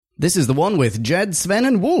This is the one with Jed, Sven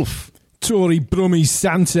and Wolf. Tory Brummy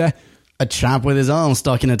Santa. A chap with his arm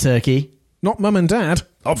stuck in a turkey. Not Mum and Dad,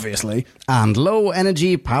 obviously. And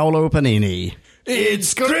low-energy Paolo Panini.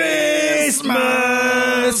 It's Christmas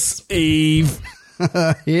Eve.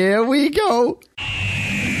 Here we go.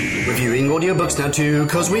 Reviewing audiobooks now too,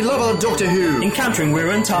 cause we love our Doctor Who. Encountering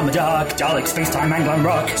Weird Time the Dark, Daleks, Space-Time, and Glam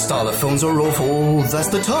Rock. Starlet phones are awful, that's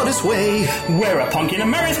the TARDIS way. We're a pumpkin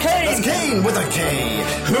and Mary's Kane. That's Kane with a K.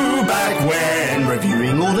 Who back when?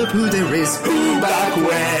 Reviewing all of who there is. Who back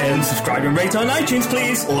when? Subscribe and rate on iTunes,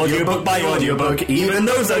 please. Audiobook by audiobook, even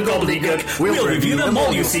those are gobbledygook. We'll review them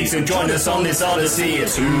all you see, so join us on this odyssey.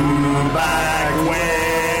 It's Who back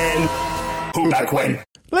when? Who back when?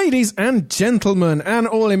 Ladies and gentlemen, and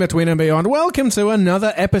all in between and beyond, welcome to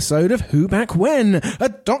another episode of Who Back When, a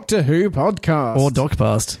Doctor Who podcast. Or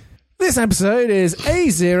Docpast. This episode is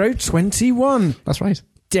A021. That's right.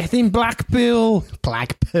 Death in Blackpool.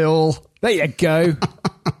 Black Pill. There you go.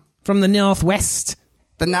 From the Northwest.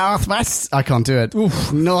 The Northwest. I can't do it.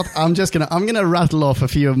 Oof. I'm gonna rattle off a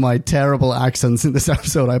few of my terrible accents in this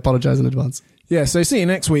episode. I apologize in advance. Yeah, so see you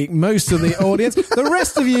next week, most of the audience. The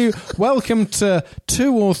rest of you, welcome to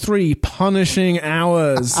 2 or 3 punishing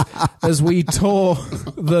hours as we tour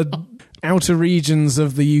the outer regions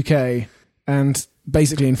of the UK and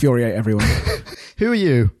basically infuriate everyone. Who are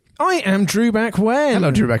you? I am Drew Back When.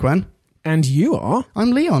 Hello, Drew Back When. And you are?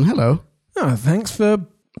 I'm Leon. Hello. Oh, thanks for,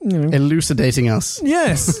 elucidating us.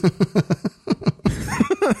 Yes.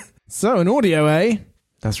 So, an audio, eh?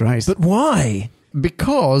 That's right. But why?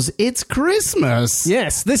 Because it's Christmas.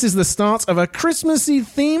 Yes, this is the start of a Christmassy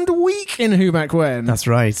themed week in Who Back When. That's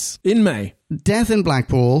right. In May. Death in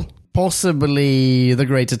Blackpool, possibly The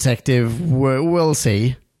Great Detective, we'll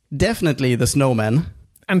see. Definitely The Snowman.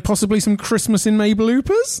 And possibly some Christmas in May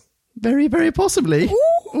bloopers? Very, very possibly.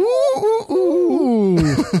 Ooh.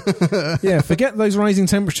 Yeah, forget those rising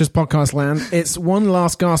temperatures, podcast land. It's one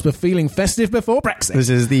last gasp of feeling festive before Brexit. This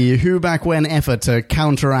is the Who Back When effort to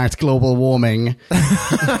counteract global warming.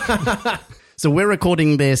 So we're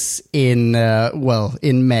recording this in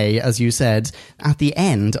May, as you said. At the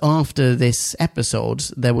end, after this episode,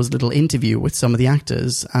 there was a little interview with some of the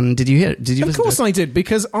actors. And did you hear it? Did you Of listen course to it? I did,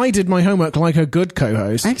 because I did my homework like a good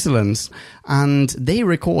co-host. Excellent. And they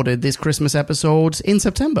recorded this Christmas episode in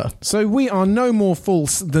September. So we are no more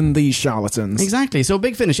false than these charlatans. Exactly. So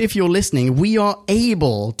Big Finish, if you're listening, we are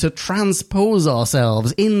able to transpose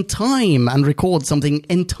ourselves in time and record something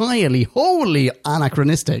entirely, wholly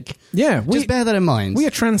anachronistic. Yeah, Just bear that in mind. we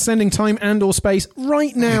are transcending time and or space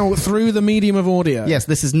right now through the medium of audio. Yes,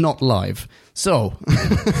 this is not live. So,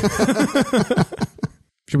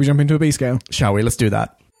 Should we jump into a B scale? shall we? Let's do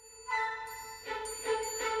that.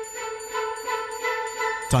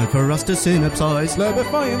 Time for us to synopsize.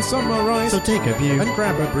 Slurpify and summarize. So take a view And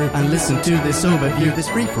grab a brew. and listen to this overview, this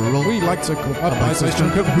free-for-all. We like to call a bite-sized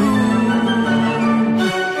chunk of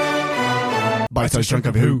Bite-sized chunk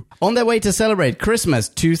of who? On their way to celebrate Christmas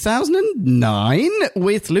 2009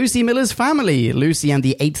 with Lucy Miller's family. Lucy and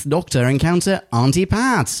the 8th Doctor encounter Auntie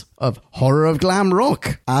Pat of Horror of Glam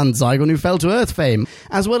Rock and Zygon Who Fell to Earth fame,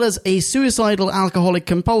 as well as a suicidal alcoholic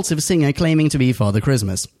compulsive singer claiming to be Father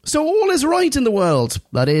Christmas. So all is right in the world.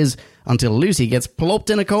 That is, until Lucy gets plopped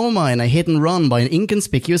in a coal mine, a hit and run by an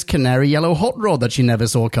inconspicuous canary yellow hot rod that she never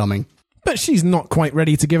saw coming. But she's not quite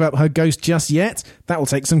ready to give up her ghost just yet. That will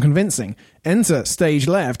take some convincing. Enter, stage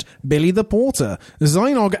left, Billy the Porter,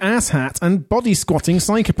 Zynog asshat and body-squatting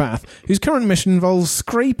psychopath, whose current mission involves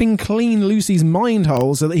scraping clean Lucy's mind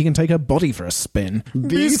hole so that he can take her body for a spin.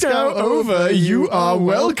 Biscow over, you are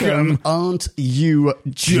welcome. Aren't you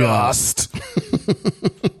just?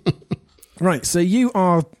 Right, so you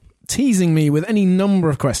are teasing me with any number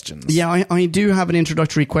of questions. Yeah, I do have an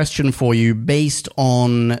introductory question for you based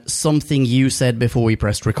on something you said before we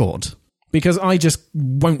pressed record. Because I just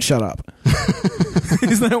won't shut up.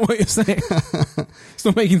 Is that what you're saying?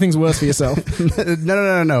 Stop making things worse for yourself.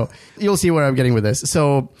 No. You'll see where I'm getting with this.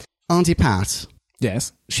 So, Auntie Pat,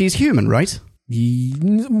 Yes. she's human, right?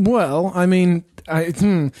 Well, I mean,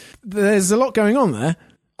 there's a lot going on there.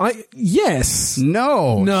 Yes.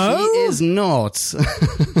 No. No? She is not.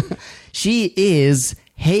 She is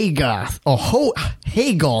Haygarth. Or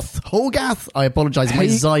Haygoth. Hogarth? I apologize. My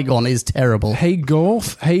Zygon is terrible.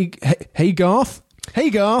 Haygarth?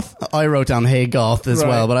 Haygarth? I wrote down Haygarth as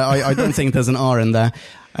well, but I don't think there's an R in there.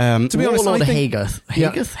 To be honest, Warlord I think... Haygarth.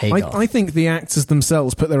 Yeah, Haygarth. I think the actors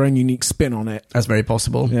themselves put their own unique spin on it. That's very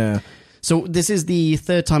possible. Yeah. So this is the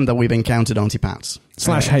third time that we've encountered Auntie Pat. /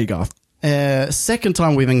 Haygarth. Second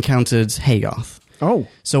time we've encountered Haygarth. Oh.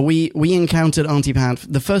 So we encountered Auntie Pat.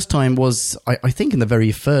 The first time was, I think, in the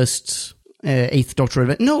very first Eighth Doctor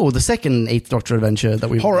adventure. No, the second Eighth Doctor adventure that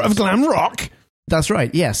we Horror of Glam Rock. That's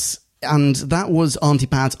right, yes. And that was Auntie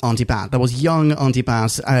Pat. That was young Auntie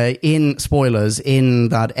Pat. In spoilers, in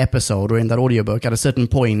that episode or in that audiobook, at a certain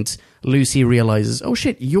point, Lucy realizes, oh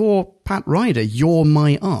shit, you're Pat Ryder. You're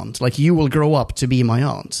my aunt. Like, you will grow up to be my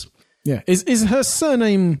aunt. Yeah. Is her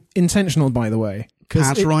surname intentional, by the way?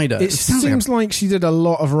 Pat Ryder. It seems like she did a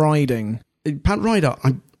lot of riding. Pat Ryder,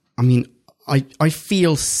 I mean, I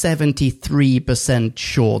feel 73%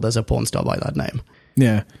 sure there's a porn star by that name.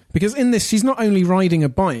 Yeah. Because in this, she's not only riding a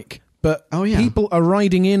bike, but people are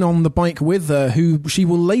riding in on the bike with her who she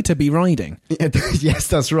will later be riding. Yes,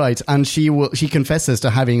 that's right. And she confesses to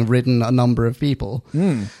having ridden a number of people.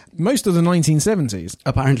 Most of the 1970s.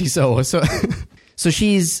 Apparently so. So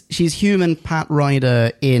she's human Pat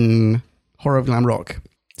Ryder in Horror of Glam Rock.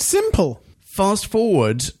 Simple. Fast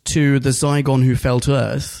forward to the Zygon who fell to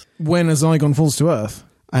Earth. When a Zygon falls to Earth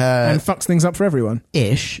and fucks things up for everyone.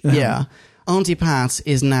 Ish, yeah. Auntie Pat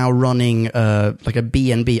is now running like a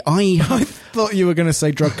B&B. I thought you were going to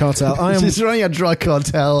say drug cartel. She's running a drug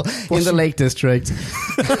cartel in the Lake District.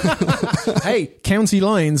 Hey, county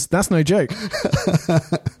lines, that's no joke.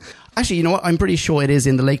 Actually, you know what? I'm pretty sure it is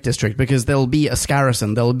in the Lake District because there'll be a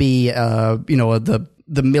Scarrison. There'll be, the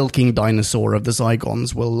milking dinosaur of the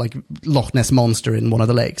Zygons will, like, Loch Ness Monster in one of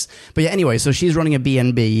the lakes. But yeah, anyway, so she's running a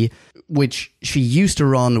B&B, which she used to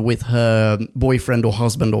run with her boyfriend or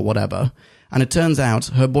husband or whatever. And it turns out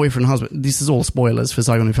her boyfriend, husband, this is all spoilers for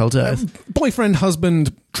Zygon Who Fell to Earth. Boyfriend,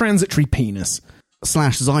 husband, transitory penis. /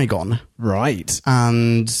 Zygon. Right.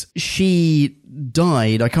 And she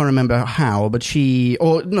died, I can't remember how, but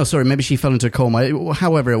maybe she fell into a coma,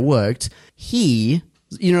 however it worked.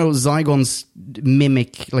 Zygons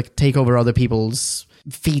mimic, like, take over other people's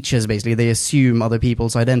features, basically. They assume other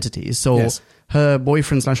people's identities. So yes. Her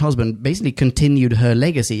boyfriend / husband basically continued her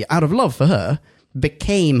legacy out of love for her,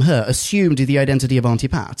 became her, assumed the identity of Auntie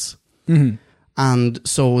Pat. Mm-hmm. And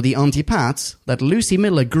so the Auntie Pat that Lucy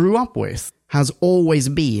Miller grew up with has always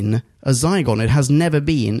been a Zygon. It has never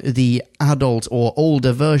been the adult or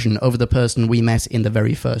older version of the person we met in the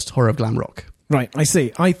very first Horror of Glam Rock. Right, I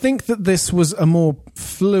see. I think that this was a more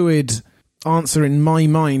fluid answer in my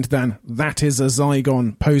mind than that is a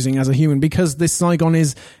Zygon posing as a human, because this Zygon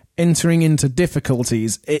is entering into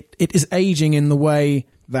difficulties. It is aging in the way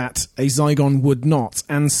that a Zygon would not,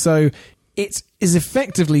 and so it is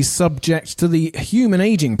effectively subject to the human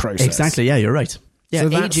aging process. Exactly, yeah, you're right. Yeah, so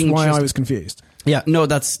that's why I was confused. Yeah, no,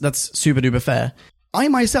 that's super duper fair. I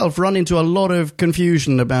myself run into a lot of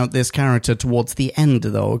confusion about this character towards the end,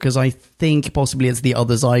 though, because I think possibly it's the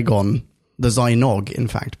other Zygon, the Zynog, in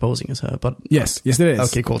fact, posing as her. But yes, it is.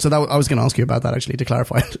 Okay, cool. So I was going to ask you about that, actually, to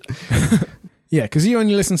clarify it. Yeah, because you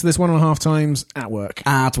only listened to this 1.5 times at work.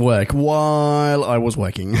 At work, while I was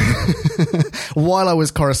working. While I was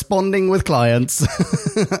corresponding with clients,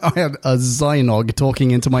 I had a Zynog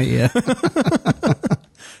talking into my ear.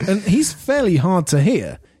 And he's fairly hard to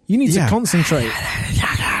hear. You need to concentrate. You're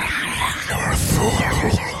a fool.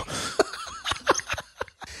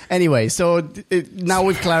 Anyway, so now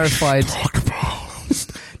we've clarified.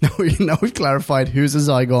 Now we've clarified who's a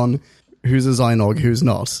Zygon, who's a Zynog, who's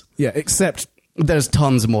not. Yeah, except there's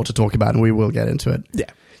tons more to talk about, and we will get into it. Yeah.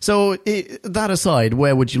 So that aside,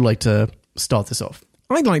 where would you like to start this off?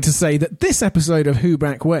 I'd like to say that this episode of Who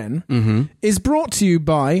Back When is brought to you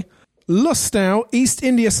by Lustow East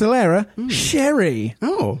India Solera Sherry.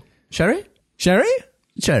 Oh, Sherry? Sherry?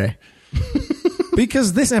 Sherry.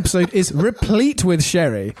 Because this episode is replete with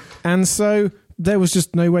sherry, and so there was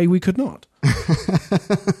just no way we could not.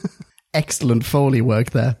 Excellent Foley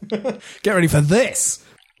work there. Get ready for this.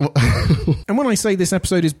 And when I say this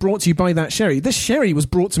episode is brought to you by that sherry, this sherry was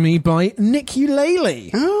brought to me by Nick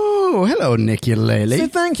Eulalie. Oh, hello, Nick Eulalie. So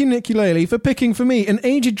thank you, Nick Eulalie, for picking for me an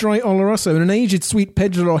aged dry Oloroso and an aged sweet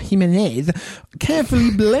Pedro Jimenez,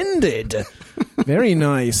 carefully blended. Very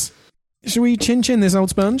nice. Shall we chin-chin this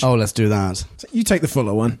old sponge? Oh, let's do that. So you take the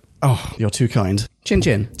fuller one. Oh, you're too kind.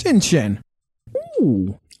 Chin-chin. Chin-chin.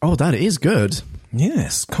 Ooh. Oh, that is good.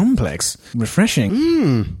 Yes, complex.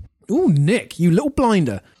 Refreshing. Ooh, Nick, you little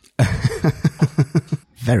blinder.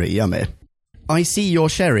 Very yummy. I see your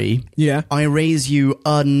sherry. Yeah. I raise you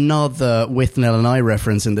another Withnail and I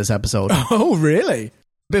reference in this episode. Oh, really?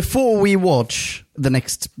 Before we watch the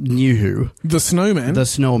next New Who. The Snowman. The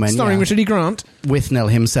Snowman, starring Richard E. Grant.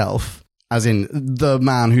 Withnail himself. As in, the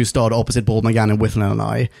man who starred opposite Paul McGann in Withnail and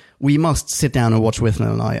I. We must sit down and watch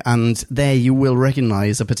Withnail and I, and there you will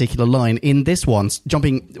recognise a particular line in this one,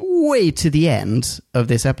 jumping way to the end of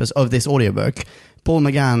this episode, of this audiobook. Paul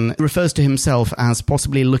McGann refers to himself as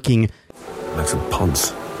possibly looking like some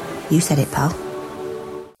punts. You said it, pal.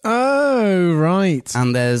 Oh, Oh, right.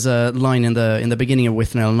 And there's a line in the beginning of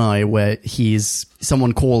Withnail and I where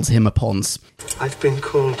someone calls him a Ponce. I've been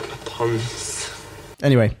called a Ponce.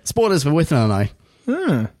 Anyway, spoilers for Withnail and I.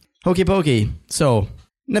 Ah. Hokey pokey. So,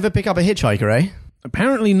 never pick up a hitchhiker, eh?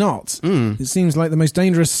 Apparently not. It seems like the most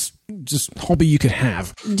dangerous just hobby you could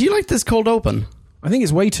have. Do you like this cold open? I think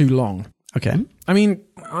it's way too long. Okay. I mean,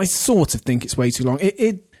 I sort of think it's way too long.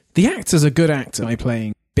 The actor's a good actor by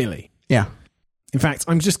playing Billy. Yeah. In fact,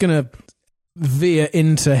 I'm just going to veer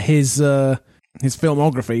into his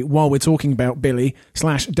filmography while we're talking about Billy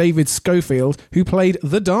 / David Schofield, who played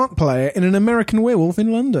the dart player in An American Werewolf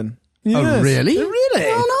in London. Yes. Oh, really? Really?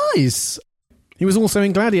 Oh, nice. He was also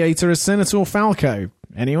in Gladiator as Senator Falco.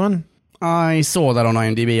 Anyone? I saw that on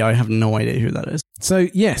IMDb. I have no idea who that is. So,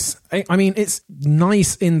 yes. I mean, it's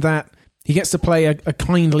nice in that he gets to play a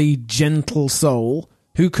kindly, gentle soul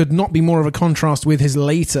who could not be more of a contrast with his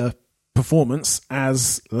later performance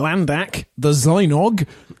as Landak, the Zynog.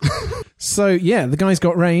 So, yeah, the guy's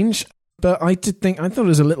got range, but I thought it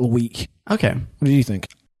was a little weak. Okay. What did you think?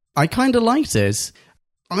 I kind of liked it.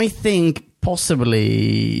 I think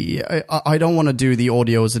possibly, I don't want to do the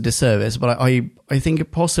audio as a disservice, but I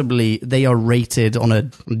think possibly they are rated on a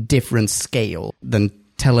different scale than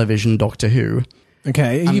television Doctor Who.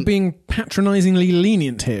 Okay, are you being patronisingly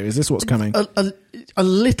lenient here? Is this what's coming? A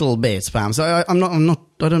little bit, Pam. So I'm not.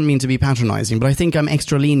 I don't mean to be patronising, but I think I'm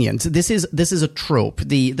extra lenient. This is a trope.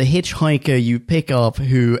 The hitchhiker you pick up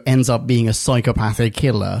who ends up being a psychopathic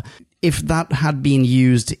killer. If that had been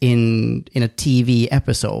used in a TV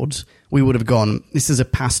episode, we would have gone, this is a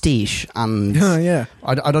pastiche, and yeah.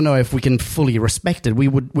 I don't know if we can fully respect it. We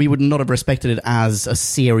would not have respected it as a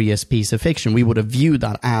serious piece of fiction. We would have viewed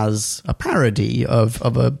that as a parody of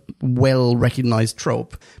a well-recognized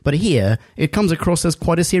trope. But here, it comes across as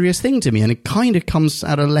quite a serious thing to me, and it kind of comes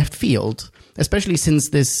out of left field, especially since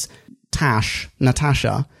this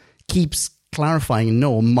Natasha, keeps clarifying,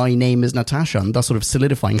 no, my name is Natasha, and thus sort of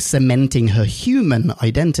solidifying, cementing her human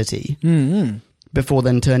identity before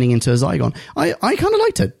then turning into a Zygon. I kind of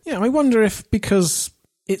liked it. Yeah, I wonder if because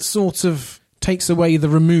it sort of takes away the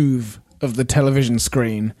remove of the television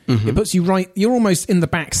screen, it puts you you're almost in the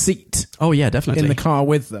back seat. Oh, yeah, definitely. In the car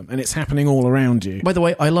with them, and it's happening all around you. By the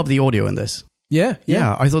way, I love the audio in this. Yeah.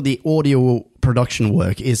 I thought the audio production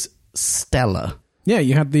work is stellar. Yeah,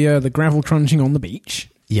 you had the gravel crunching on the beach.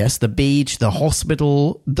 Yes, the beach, the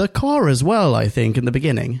hospital, the car as well, I think, in the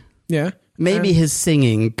beginning. Yeah. Maybe his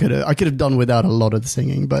singing I could have done without a lot of the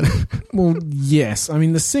singing, but... Well, yes. I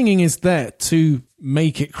mean, the singing is there to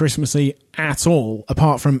make it Christmassy at all,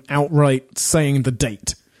 apart from outright saying the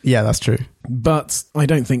date. Yeah, that's true. But I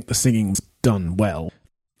don't think the singing's done well.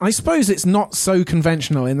 I suppose it's not so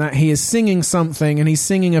conventional in that he is singing something and he's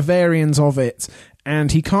singing a variant of it and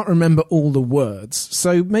he can't remember all the words.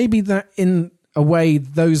 So maybe that in a way,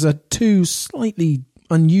 those are two slightly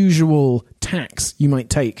unusual tacks you might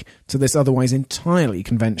take to this otherwise entirely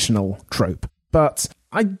conventional trope. But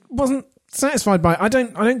I wasn't satisfied by it. I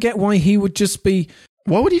don't get why he would just be...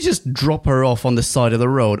 Why would he just drop her off on the side of the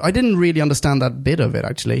road? I didn't really understand that bit of it,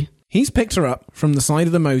 actually. He's picked her up from the side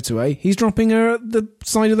of the motorway. He's dropping her at the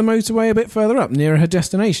side of the motorway a bit further up, nearer her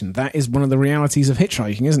destination. That is one of the realities of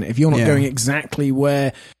hitchhiking, isn't it? If you're not going exactly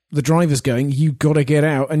where the driver's going, you've got to get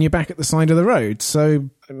out and you're back at the side of the road. So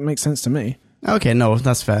it makes sense to me. Okay, no,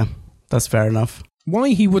 that's fair. That's fair enough. Why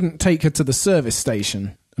he wouldn't take her to the service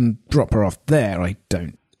station and drop her off there, I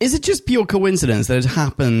don't. Is it just pure coincidence that it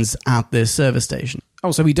happens at this service station?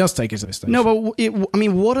 Oh, so he does take her to the station. No,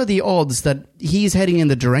 but what are the odds that he's heading in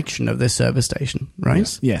the direction of this service station,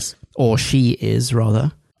 right? Yes. Or she is,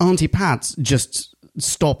 rather. Auntie Pat just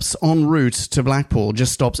stops en route to Blackpool,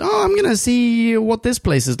 just stops, I'm going to see what this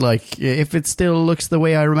place is like, if it still looks the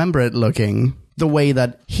way I remember it looking. The way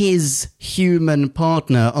that his human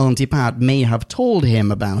partner, Auntie Pat, may have told him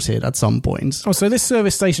about it at some point. Oh, so this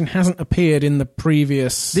service station hasn't appeared in the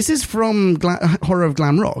previous... This is from Horror of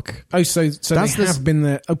Glamrock. Oh, so they have been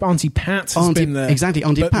there. Oh, Auntie Pat has been there. Exactly,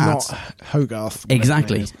 Auntie Pat. Not Hogarth.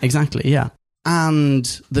 Exactly, yeah. And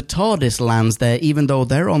the TARDIS lands there, even though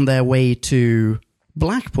they're on their way to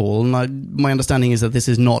Blackpool. My understanding is that this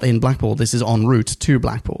is not in Blackpool, this is en route to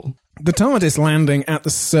Blackpool. The TARDIS landing at the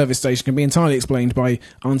service station can be entirely explained by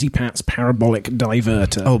Auntie Pat's parabolic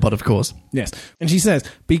diverter. Oh, but of course. Yes. And she says,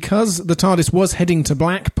 because the TARDIS was heading to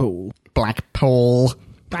Blackpool... Blackpool.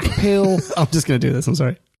 I'm just going to do this, I'm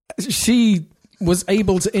sorry. She was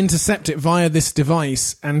able to intercept it via this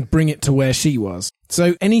device and bring it to where she was.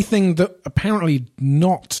 So anything that apparently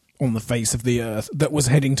not on the face of the Earth that was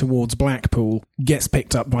heading towards Blackpool gets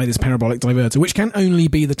picked up by this parabolic diverter, which can only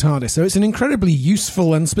be the TARDIS. So it's an incredibly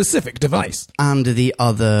useful and specific device. And the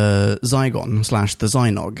other Zygon / the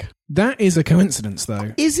Zynog. That is a coincidence,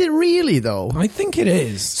 though. Is it really, though? I think it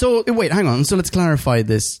is. So, wait, hang on. So let's clarify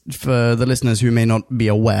this for the listeners who may not be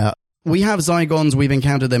aware. We have Zygons, we've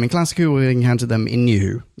encountered them in Classic Who, we've encountered them in New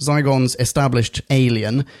Who. Zygons, established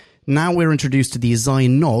alien. Now we're introduced to the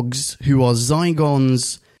Zynogs, who are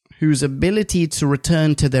Zygons whose ability to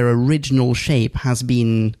return to their original shape has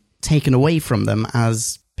been taken away from them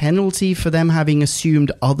as penalty for them having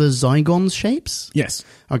assumed other Zygons' shapes? Yes.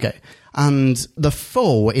 Okay. And the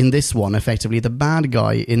foe in this one, effectively, the bad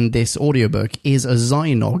guy in this audiobook, is a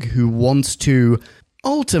Zynog who wants to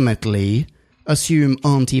ultimately assume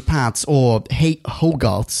Auntie Pat's or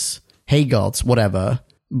Hogarth's, whatever,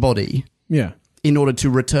 body. Yeah. In order to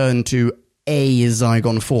return to a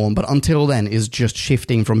Zygon form, but until then is just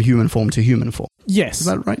shifting from human form to human form. Yes. Is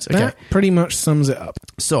that right? Okay. That pretty much sums it up.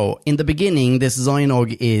 So, in the beginning, this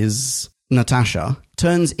Zynog is Natasha,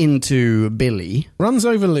 turns into Billy, Runs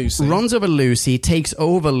over Lucy. takes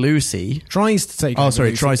over Lucy, Tries to take over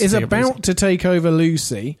Lucy. tries to is take over about Lucy. to take over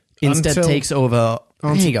Lucy. instead until takes over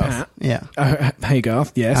Auntie Haygarth. Pat. Yeah.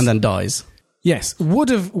 Haygarth, yes. And then dies. Yes. Would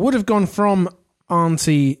have gone from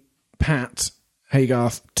Auntie Pat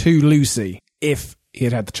Haygarth to Lucy if he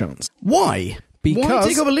had the chance. Why? Because- Why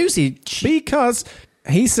take over Lucy? Because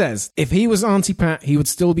he says if he was Auntie Pat, he would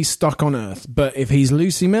still be stuck on Earth. But if he's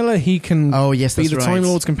Lucy Miller, he can be that's the right. Time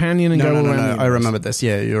Lord's companion and go all around the I universe. remember this.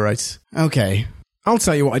 Yeah, you're right. Okay. I'll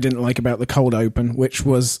tell you what I didn't like about the cold open, which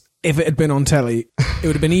was if it had been on telly, it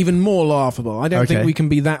would have been even more laughable. I don't think Okay. we can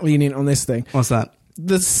be that lenient on this thing. What's that?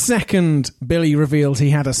 The second Billy revealed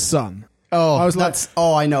he had a son. Oh, I was that's...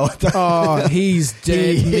 Oh, I know. Oh, he's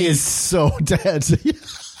dead. He is so dead.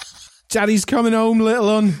 Daddy's coming home, little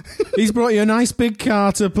un. He's brought you a nice big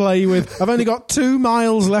car to play with. I've only got 2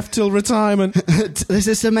 miles left till retirement. This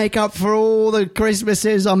is to make up for all the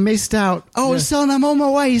Christmases I missed out. Oh, son, I'm on my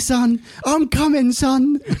way, son. I'm coming,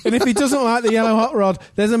 son. And if he doesn't like the yellow hot rod,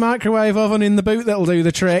 there's a microwave oven in the boot that'll do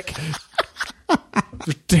the trick.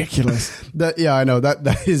 Ridiculous. Yeah, I know.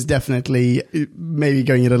 That is definitely maybe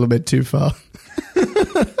going a little bit too far.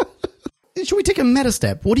 Should we take a meta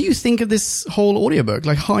step? What do you think of this whole audiobook?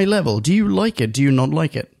 Like, high level. Do you like it? Do you not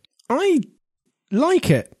like it? I like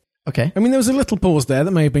it. Okay. I mean, there was a little pause there that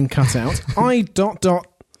may have been cut out. I ...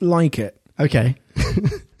 like it. Okay.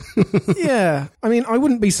 Yeah. I mean, I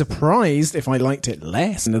wouldn't be surprised if I liked it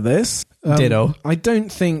less than this. Ditto. I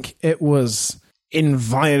don't think it was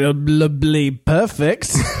inviolably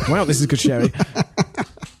perfect. Wow, this is good sharing.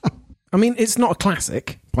 I mean, it's not a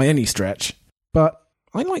classic by any stretch, but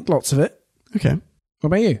I like lots of it. Okay. What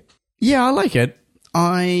about you? Yeah, I like it.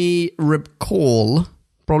 I recall,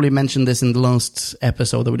 probably mentioned this in the last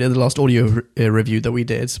episode that we did, the last audio review that we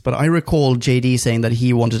did, but I recall JD saying that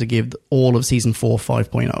he wanted to give all of Season 4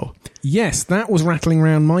 5.0. Yes, that was rattling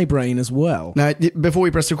around my brain as well. Now, before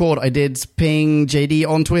we press record, I did ping JD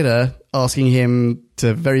on Twitter, asking him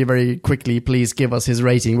to very, very quickly please give us his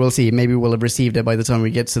rating. We'll see. Maybe we'll have received it by the time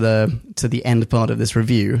we get to the end part of this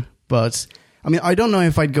review. But, I mean, I don't know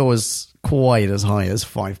if I'd go quite as high as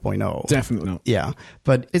 5.0. Definitely not. Yeah,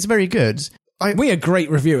 but it's very good. We are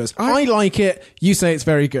great reviewers. I like it. You say it's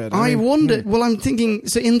very good. I wonder... Well, I'm thinking...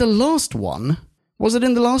 So in the last one... Was it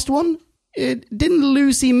in the last one? Didn't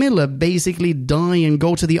Lucy Miller basically die and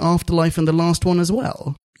go to the afterlife in the last one as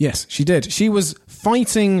well? Yes, she did. She was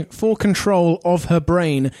fighting for control of her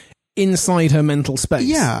brain inside her mental space.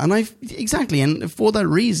 Yeah, and exactly, and for that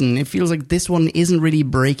reason, it feels like this one isn't really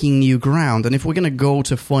breaking new ground, and if we're going to go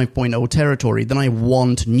to 5.0 territory, then I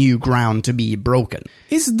want new ground to be broken.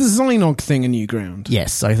 Is the Zynog thing a new ground?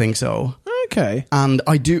 Yes, I think so. Okay. And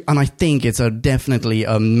I think it's definitely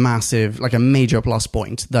a massive, like a major plus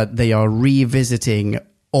point that they are revisiting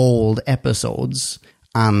old episodes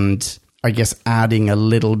and I guess adding a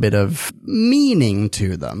little bit of meaning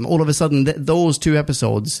to them. All of a sudden, those 2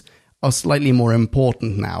 episodes are slightly more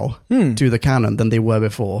important now to the canon than they were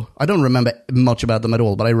before. I don't remember much about them at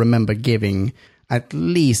all, but I remember giving at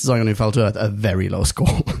least Zygon Who Fell to Earth a very low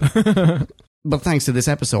score. But thanks to this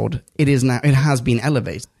episode, it has been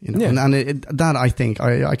elevated. You know? Yeah. And that, I think,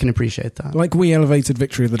 I can appreciate that. Like we elevated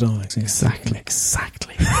Victory of the Daleks.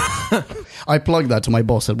 Exactly. I plugged that to my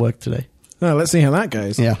boss at work today. Oh, let's see how that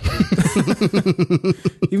goes. Yeah.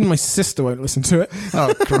 Even my sister won't listen to it.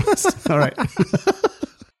 Oh, Christ. All right.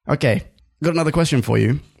 Okay. Got another question for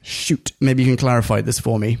you. Shoot. Maybe you can clarify this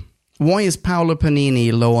for me. Why is Paolo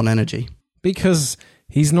Panini low on energy? Because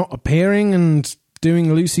he's not appearing and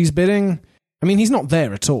doing Lucy's bidding. I mean, he's not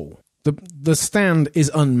there at all. The stand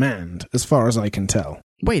is unmanned, as far as I can tell.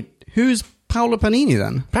 Wait, who's Paolo Panini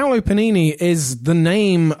then? Paolo Panini is the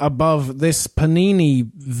name above this Panini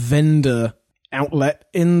vendor outlet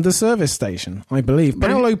in the service station, I believe.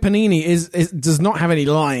 Paolo Panini does not have any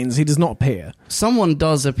lines. He does not appear. Someone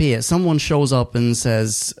does appear. Someone shows up and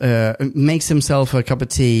says, makes himself a cup of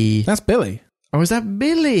tea. That's Billy. Oh, is that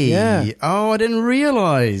Billy? Yeah. Oh, I didn't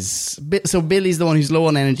realize. So Billy's the one who's low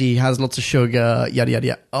on energy, has lots of sugar, yada, yada,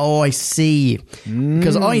 yada. Oh, I see.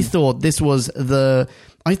 Because I thought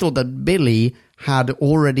I thought that Billy had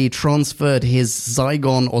already transferred his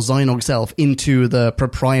Zygon or Zynog self into the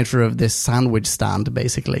proprietor of this sandwich stand,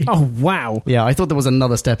 basically. Oh, wow. Yeah, I thought there was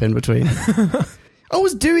another step in between. I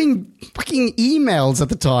was doing fucking emails at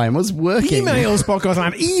the time. I was working. Emails, podcast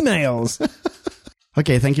land. Emails.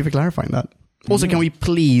 Okay, thank you for clarifying that. Also, can we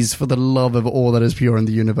please, for the love of all that is pure in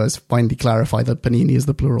the universe, finally clarify that Panini is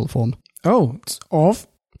the plural form? Oh, it's of?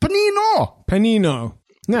 Panino! Panino.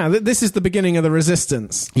 Now, this is the beginning of the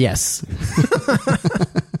resistance. Yes.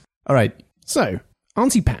 All right. So,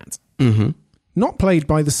 Auntie Pat. Mm-hmm. Not played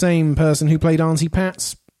by the same person who played Auntie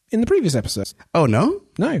Pat in the previous episodes. Oh, no?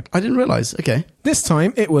 No. I didn't realize. Okay. This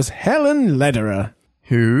time, it was Helen Lederer.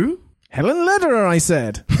 Who? Helen Lederer, I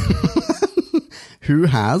said. Who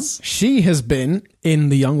has? She has been in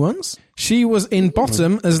The Young Ones. She was in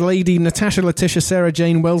Bottom as Lady Natasha Letitia Sarah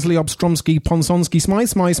Jane Wellesley Obstromsky Ponsonsky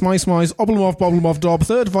Smize Oblomov Bobblomov Dob,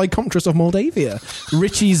 3rd Vicomtress of Moldavia.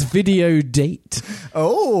 Richie's video date.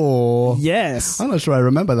 Oh. Yes. I'm not sure I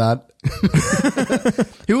remember that.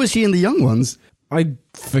 Who was she in The Young Ones? I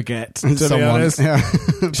forget, to be honest. Yeah.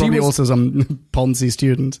 Probably also some Ponzi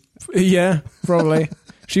student. Yeah, probably.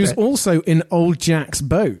 She was also in Old Jack's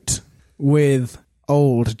Boat with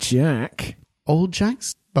Old Jack. Old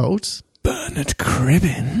Jack's Boat? Bernard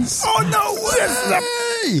Cribbins. Oh, no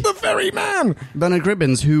way! The very man. Bernard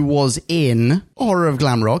Cribbins, who was in Horror of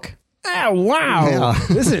Glamrock. Oh, wow. Yeah.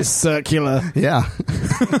 This is circular. Yeah.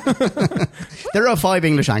 There are 5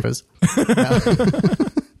 English actors.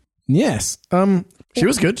 Yes. She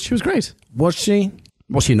was good. She was great. Was she?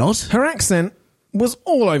 Was she not? Her accent was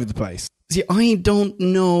all over the place. See, I don't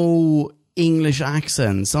know English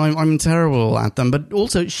accents. I'm terrible at them. But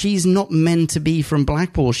also, she's not meant to be from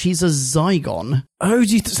Blackpool. She's a Zygon. Oh,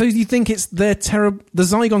 so you think it's the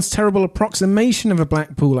Zygon's terrible approximation of a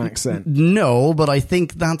Blackpool accent? No, but I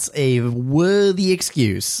think that's a worthy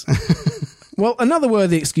excuse. Well, another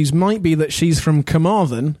worthy excuse might be that she's from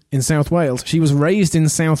Carmarthen in South Wales. She was raised in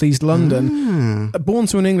southeast London, born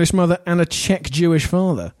to an English mother and a Czech Jewish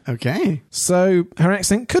father. Okay. So her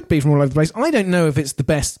accent could be from all over the place. I don't know if it's the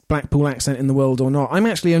best Blackpool accent in the world or not. I'm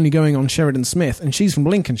actually only going on Sheridan Smith, and she's from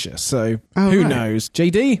Lincolnshire, so who knows?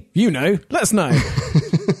 JD, you know. Let us know.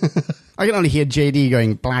 I can only hear JD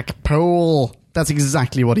going, Blackpool. That's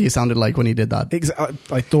exactly what he sounded like when he did that.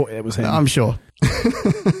 I thought it was him. I'm sure.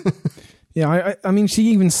 Yeah, I mean, she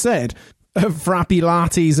even said frappy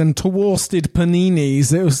lattes and toasted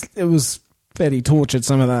paninis. It was fairly tortured,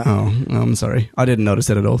 some of that. Oh, I'm sorry. I didn't notice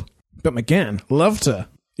it at all. But McGann loved her,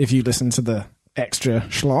 if you listen to the extra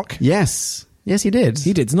schlock. Yes. Yes, he did.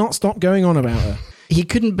 He did not stop going on about her. He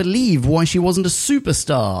couldn't believe why she wasn't a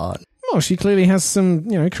superstar. Well, she clearly has some,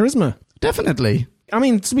 charisma. Definitely. I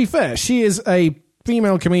mean, to be fair, she is a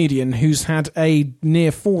female comedian who's had a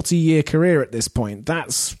near 40-year career at this point.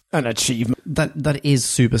 That's an achievement. That is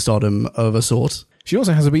superstardom of a sort. She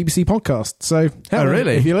also has a BBC podcast, so Helen,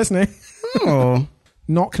 really? If you're listening. Oh.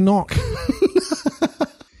 Knock, knock.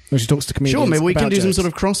 Well, she talks to comedians. Sure, maybe we can about do some jokes. sort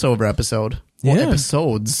of crossover episode. Or Yeah.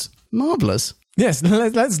 episodes. Marvellous. Yes,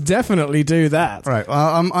 let's definitely do that. Right,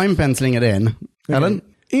 well, I'm penciling it in. Okay. Helen?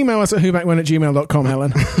 Email us at whobackwen@gmail.com,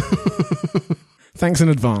 Helen. Thanks in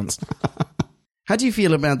advance. How do you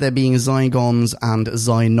feel about there being Zygons and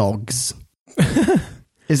Zynogs?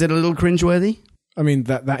 Is it a little cringeworthy? I mean,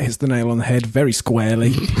 that hits the nail on the head very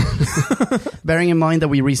squarely. Bearing in mind that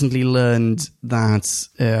we recently learned that,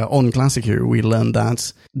 on Classic Who, we learned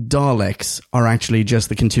that Daleks are actually just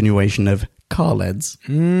the continuation of Khaleds.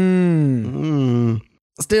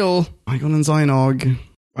 Still, Zygon and Zynog.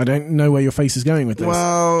 I don't know where your face is going with this.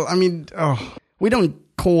 Well, I mean, we don't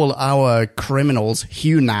call our criminals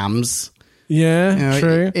Hunams. Yeah,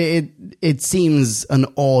 true. It seems an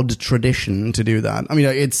odd tradition to do that. I mean,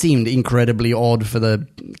 it seemed incredibly odd for the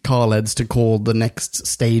Khaleds to call the next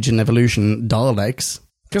stage in evolution Daleks.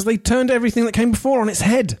 Because they turned everything that came before on its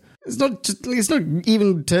head. It's not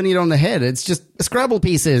even turning it on the head. It's just Scrabble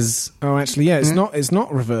pieces. Oh, actually, yeah, it's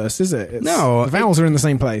not reversed, is it? No, the vowels are in the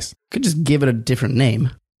same place. Could just give it a different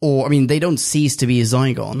name. Or, I mean, they don't cease to be a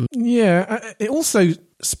Zygon. Yeah, it also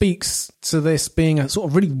speaks to this being a sort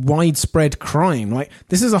of really widespread crime. Like,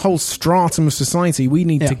 this is a whole stratum of society we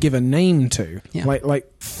need to give a name to. Yeah.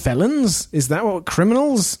 Like felons? Is that what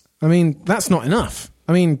criminals? I mean, that's not enough.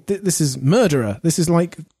 I mean, this is murderer. This is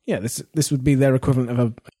like, this would be their equivalent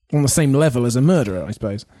of on the same level as a murderer, I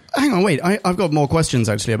suppose. Hang on, wait. I've got more questions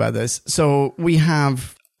actually about this. So we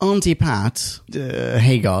have Auntie Pat,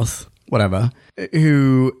 Haygarth, whatever,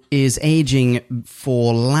 who is aging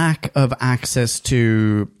for lack of access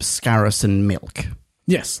to Scarrison milk.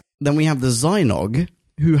 Yes. Then we have the Zynog,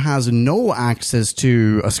 who has no access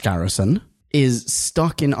to a Scarrison, is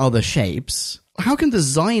stuck in other shapes. How can the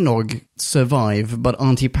Zynog survive, but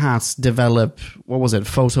Auntie Pat's develop,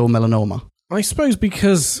 photomelanoma? I suppose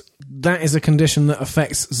because that is a condition that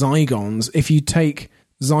affects Zygons. If you take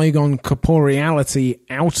Zygon corporeality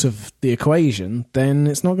out of the equation, then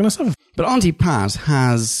it's not going to suffer. But Auntie Pat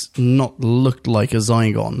has not looked like a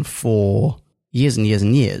Zygon for years and years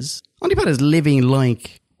and years. Auntie Pat is living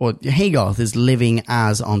like, or Haygarth is living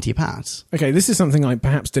as Auntie Pat. Okay, this is something I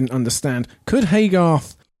perhaps didn't understand. Could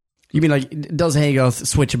Haygarth... You mean like, does Haygarth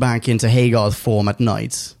switch back into Haygarth form at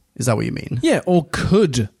night? Is that what you mean? Yeah, or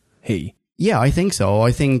could he? Yeah, I think so.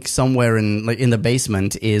 I think somewhere in the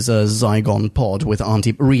basement is a Zygon pod with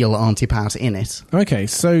real Auntie Pat in it. Okay,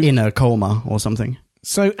 so... In a coma or something.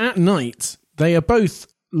 So at night, they are both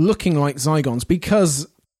looking like Zygons because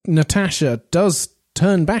Natasha does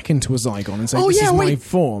turn back into a Zygon and say, this is my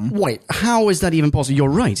form. Wait, how is that even possible? You're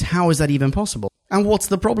right. How is that even possible? And what's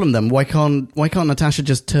the problem then? Why can't Natasha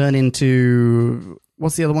just turn into...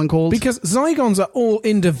 What's the other one called? Because Zygons are all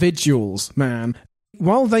individuals, man.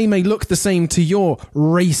 While they may look the same to your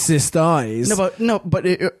racist eyes...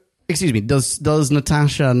 excuse me, does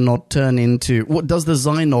Natasha not turn into... does the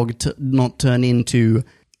Zynog not turn into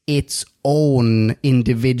its own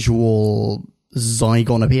individual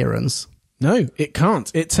Zygon appearance? No, it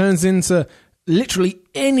can't. It turns into literally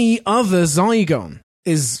any other Zygon,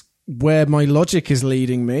 is where my logic is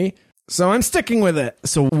leading me. So I'm sticking with it.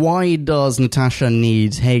 So why does Natasha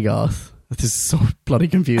need Haygarth? This is so bloody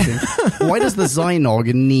confusing. Why does the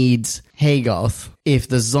Zynog need Haygarth if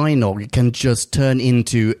the Zynog can just turn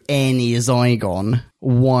into any Zygon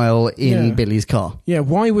while in Billy's car? Yeah,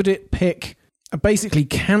 why would it pick a basically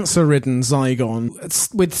cancer-ridden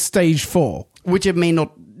Zygon with stage 4? Which it may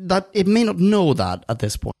not know that at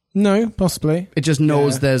this point. No, possibly. It just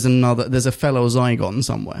knows there's a fellow Zygon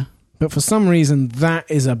somewhere. But for some reason, that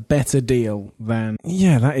is a better deal than...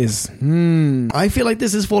 Yeah, that is... I feel like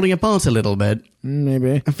this is falling apart a little bit.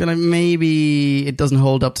 Maybe. I feel like maybe it doesn't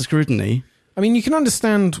hold up to scrutiny. I mean, you can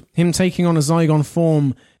understand him taking on a Zygon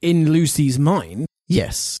form in Lucy's mind.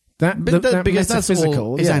 Yes. Because that's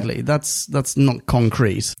physical. Exactly. That's not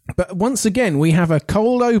concrete. But once again, we have a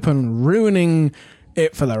cold open ruining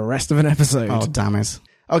it for the rest of an episode. Oh, damn it.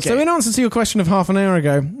 Okay. So in answer to your question of half an hour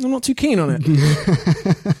ago, I'm not too keen on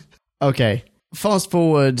it. Okay. Fast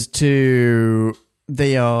forward to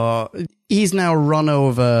he's now run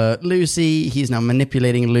over Lucy. He's now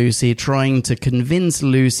manipulating Lucy, trying to convince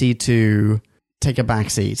Lucy to take a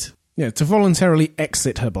backseat. Yeah, to voluntarily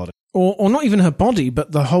exit her body. Or not even her body,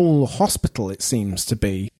 but the whole hospital, it seems to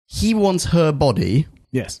be. He wants her body.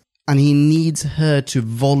 Yes. And he needs her to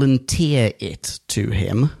volunteer it to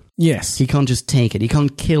him. Yes. He can't just take it. He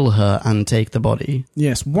can't kill her and take the body.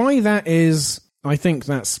 Yes. Why that is... I think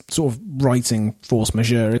that's sort of writing force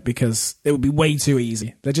majeure because it would be way too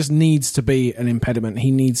easy. There just needs to be an impediment. He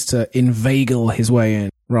needs to inveigle his way in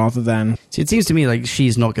rather than... See, it seems to me like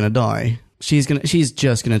she's not going to die. She's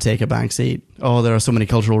just going to take a back seat. Oh, there are so many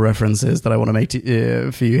cultural references that I want to make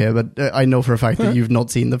for you here, but I know for a fact that you've not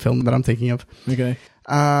seen the film that I'm thinking of. Okay.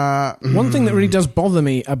 One thing that really does bother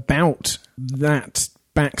me about that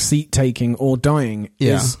back seat taking or dying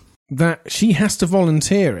is that she has to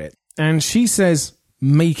volunteer it. And she says,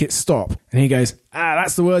 make it stop. And he goes,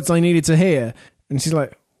 that's the words I needed to hear. And she's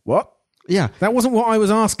like, what? Yeah. That wasn't what I was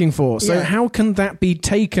asking for. So how can that be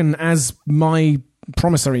taken as my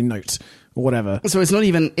promissory note or whatever? So it's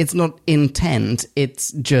not intent.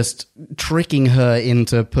 It's just tricking her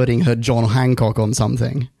into putting her John Hancock on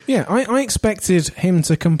something. Yeah, I expected him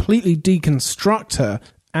to completely deconstruct her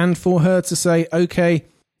and for her to say, okay,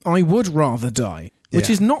 I would rather die. Which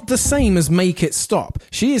is not the same as make it stop.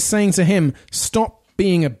 She is saying to him, stop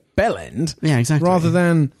being a bellend. Yeah, exactly. Rather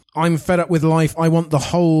than, I'm fed up with life, I want the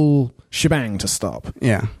whole shebang to stop.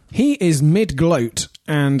 Yeah. He is mid-gloat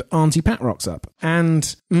and Auntie Pat rocks up.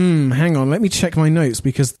 And, hang on, let me check my notes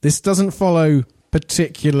because this doesn't follow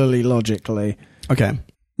particularly logically. Okay.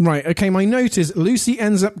 Right, okay, my note is Lucy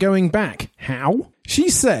ends up going back. How? She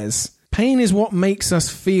says, pain is what makes us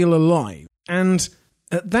feel alive. And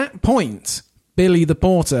at that point... Billy the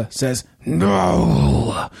porter says,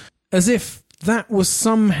 "No," as if that was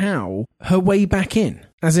somehow her way back in.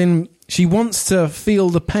 As in, she wants to feel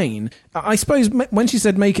the pain. I suppose when she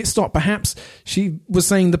said make it stop, perhaps she was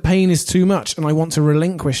saying the pain is too much and I want to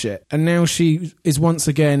relinquish it. And now she is once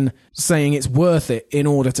again saying it's worth it in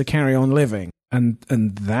order to carry on living. And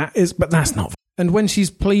that is, but that's not. And when she's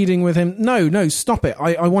pleading with him, no, stop it.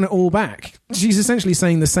 I want it all back. She's essentially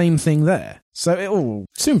saying the same thing there. So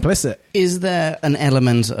it's implicit. Is there an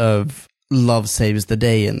element of love saves the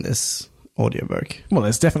day in this audiobook? Well,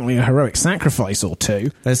 there's definitely a heroic sacrifice or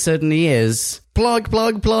two. There certainly is. Plug.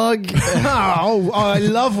 Oh, I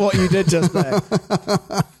love what you did just there.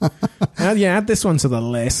 Add this one to the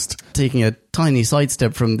list. Taking a tiny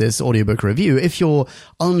sidestep from this audiobook review, if you're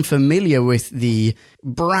unfamiliar with the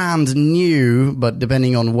brand new, but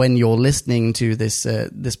depending on when you're listening to this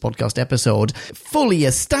podcast episode, fully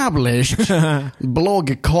established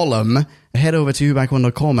blog column, head over to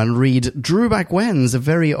whobackwhen.com and read Drew Backwen's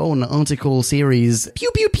very own article series, Pew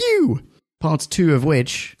Pew Pew, part 2 of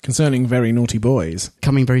which... concerning very naughty boys.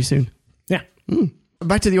 Coming very soon. Yeah.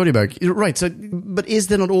 Back to the audiobook. Right, so, but is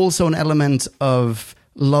there not also an element of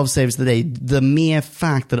love saves the day? The mere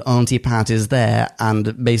fact that Auntie Pat is there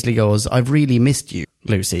and basically goes, I've really missed you,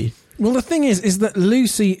 Lucy. Well, the thing is that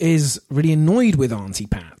Lucy is really annoyed with Auntie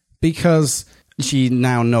Pat because... she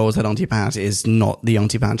now knows that Auntie Pat is not the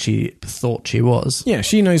Auntie Pat she thought she was. Yeah,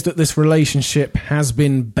 she knows that this relationship has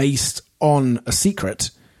been based on a secret.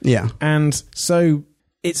 Yeah. And so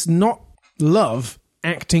it's not love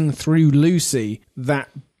acting through Lucy that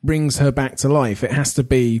brings her back to life. It has to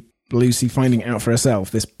be Lucy finding out for herself,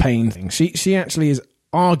 this pain thing. She actually is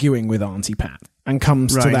arguing with Auntie Pat and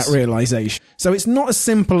comes to that realization. So it's not as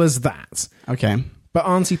simple as that. Okay. But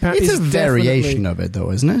Auntie Pat it's is a variation of it, though,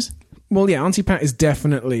 isn't it? Well, yeah, Auntie Pat is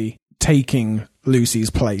definitely taking Lucy's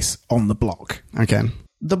place on the block. Okay.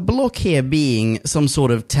 The block here being some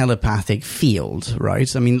sort of telepathic field,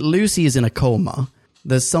 right? I mean, Lucy is in a coma.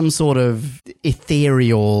 There's some sort of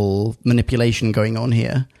ethereal manipulation going on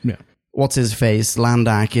here. Yeah. What's his face?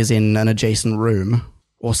 Landak is in an adjacent room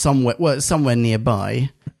or somewhere nearby.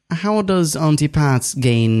 How does Auntie Pat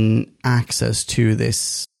gain access to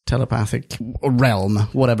this telepathic realm,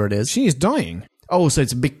 whatever it is? She is dying. Oh, so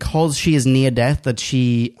it's because she is near death that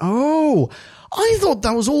she... Oh, I thought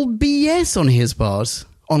that was all BS on his part,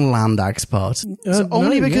 on Landak's part. So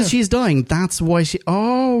only because she's dying, that's why she...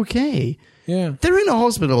 Oh, okay. Yeah. They're in a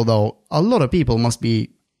hospital, though. A lot of people must be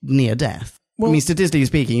near death. Well, I mean, statistically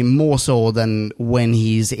speaking, more so than when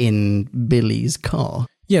he's in Billy's car.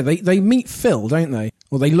 Yeah, they meet Phil, don't they?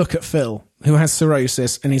 Or they look at Phil, who has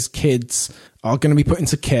cirrhosis, and his kids are going to be put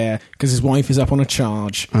into care because his wife is up on a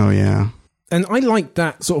charge. Oh, yeah. And I liked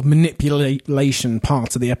that sort of manipulation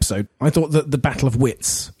part of the episode. I thought that the Battle of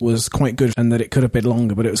Wits was quite good and that it could have been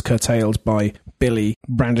longer, but it was curtailed by Billy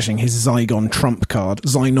brandishing his Zynog trump card,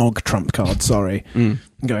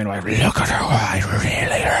 going like, look at who I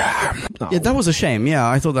really am. Oh. Yeah, that was a shame. Yeah,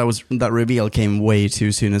 I thought that reveal came way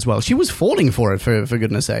too soon as well. She was falling for it, for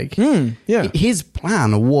goodness sake. Yeah. His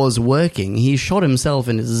plan was working. He shot himself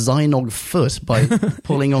in his Zynog foot by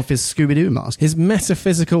pulling off his Scooby-Doo mask. His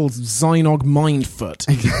metaphysical Zynog mind foot.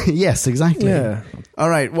 Yes, exactly. Yeah. All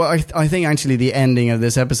right. Well, I think actually the ending of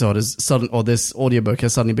this episode this audiobook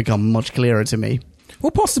has suddenly become much clearer to me.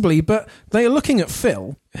 Well, possibly, but they are looking at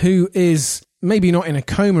Phil, who is maybe not in a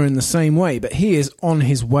coma in the same way, but he is on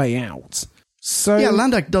his way out. So yeah,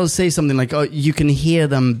 Landak does say something like, oh, you can hear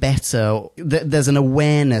them better. There's an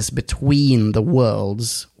awareness between the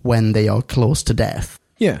worlds when they are close to death.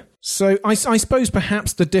 Yeah. So I suppose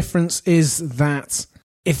perhaps the difference is that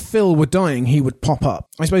if Phil were dying, he would pop up.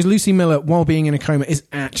 I suppose Lucy Miller, while being in a coma, is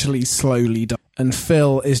actually slowly dying, and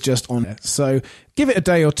Phil is just on it. So give it a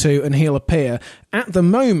day or two and he'll appear. At the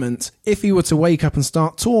moment, if he were to wake up and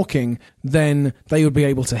start talking, then they would be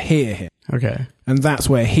able to hear him. Okay. And that's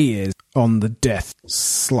where he is, on the death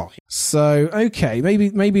slide. So, okay,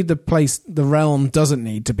 maybe the realm doesn't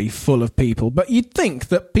need to be full of people, but you'd think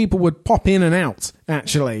that people would pop in and out,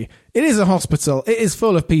 actually. It is a hospital. It is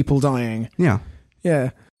full of people dying. Yeah.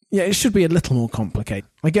 Yeah. Yeah, it should be a little more complicated.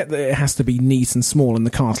 I get that it has to be neat and small and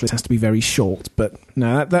the cast list has to be very short, but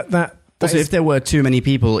no, that also, if there were too many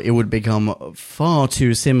people, it would become far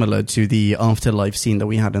too similar to the afterlife scene that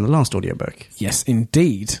we had in the last audiobook. Yes,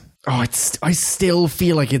 indeed. Oh, I still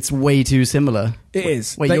feel like it's way too similar. It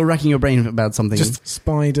is. Wait, you're racking your brain about something. Just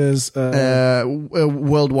spiders.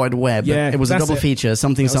 World Wide Web. Yeah, it was a double feature.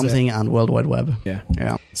 Something and World Wide Web.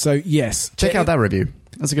 Yeah. So, yes. Check out that review.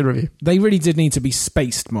 That's a good review. They really did need to be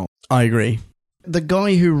spaced more. I agree. The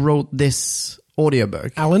guy who wrote this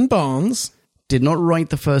audiobook, Alan Barnes, did not write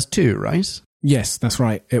the first two, right? Yes, that's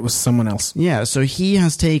right. It was someone else. Yeah, so he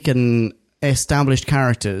has taken established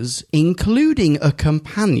characters, including a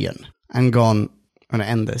companion, and gone, I'm going to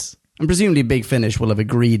end this. And presumably Big Finish will have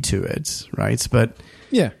agreed to it, right? But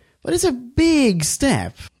it's a big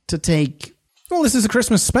step to take. Well, this is a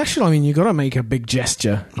Christmas special. I mean, you got to make a big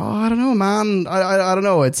gesture. Oh, I don't know, man. I don't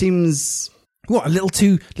know. It seems... What, a little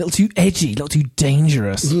too edgy, a little too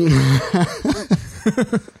dangerous.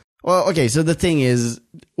 Well, okay, so the thing is,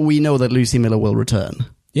 we know that Lucy Miller will return.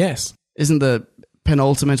 Yes. Isn't the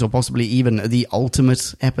penultimate, or possibly even the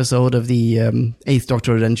ultimate episode of the Eighth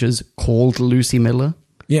Doctor Adventures called Lucy Miller?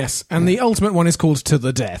 Yes, and the ultimate one is called To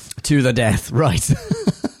the Death. To the Death, right.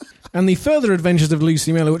 And the further adventures of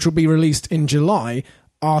Lucy Miller, which will be released in July,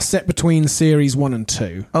 are set between series 1 and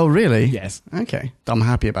 2. Oh, really? Yes. Okay, I'm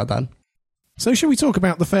happy about that. So shall we talk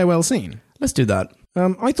about the farewell scene? Let's do that.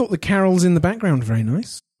 I thought the carols in the background were very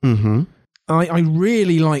nice. Mm-hmm. I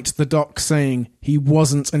really liked the Doc saying he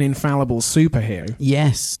wasn't an infallible superhero.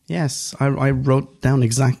 Yes. I wrote down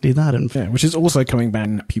exactly that. Yeah, which is also coming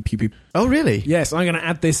back. Pew, pew, pew. Oh, really? Yes, I'm going to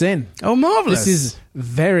add this in. Oh, marvellous. This is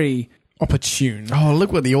very opportune. Oh,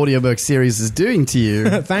 look what the audiobook series is doing to you.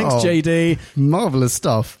 Thanks, JD. Marvellous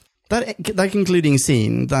stuff. That concluding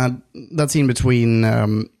scene, that scene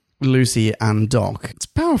between Lucy and Doc, it's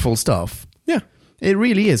powerful stuff. Yeah. It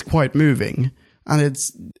really is quite moving. And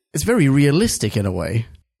it's very realistic in a way.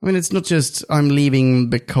 I mean, it's not just I'm leaving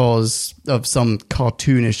because of some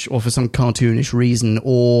cartoonish or for some cartoonish reason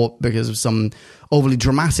or because of some overly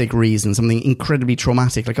dramatic reason, something incredibly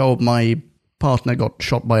traumatic, like, oh, my partner got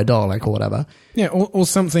shot by a Dalek or whatever. Yeah, or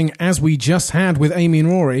something, as we just had with Amy and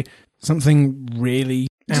Rory, something really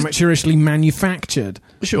amateurishly manufactured.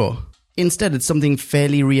 Sure. Instead, it's something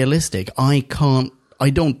fairly realistic. I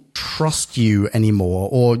don't trust you anymore,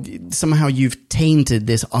 or somehow you've tainted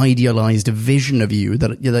this idealized vision of you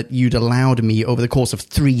that you'd allowed me over the course of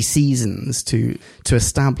 3 seasons to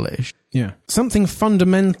establish. Yeah. Something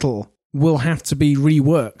fundamental will have to be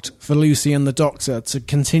reworked for Lucy and the Doctor to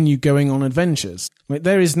continue going on adventures. Like,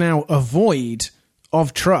 there is now a void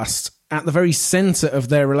of trust at the very centre of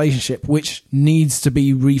their relationship, which needs to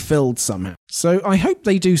be refilled somehow. So I hope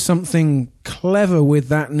they do something clever with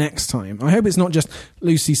that next time. I hope it's not just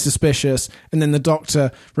Lucy suspicious, and then the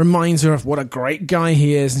Doctor reminds her of what a great guy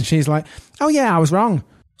he is, and she's like, oh yeah, I was wrong.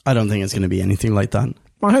 I don't think it's going to be anything like that.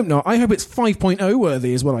 I hope not. I hope it's 5.0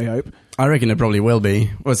 worthy is what I hope. I reckon it probably will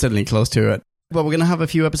be. Well, certainly close to it. But we're going to have a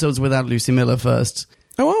few episodes without Lucy Miller first.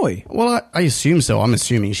 Oh, are we? Well, I assume so. I'm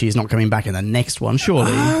assuming she's not coming back in the next one,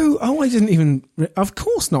 surely. Oh, I didn't even... Of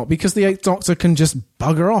course not, because the Eighth Doctor can just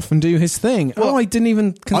bugger off and do his thing. Well, I didn't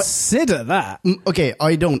even consider that. Okay,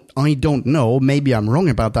 I don't know. Maybe I'm wrong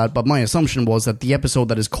about that, but my assumption was that the episode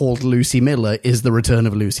that is called Lucy Miller is the return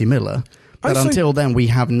of Lucy Miller. But until then, we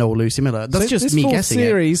have no Lucy Miller. That's just me guessing. This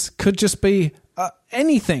series could just be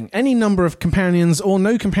anything, any number of companions or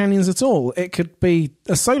no companions at all. It could be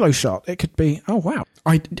a solo shot. It could be, oh, wow.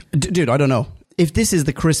 Dude, I don't know. If this is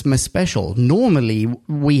the Christmas special, normally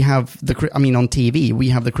we have on TV, we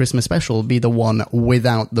have the Christmas special be the one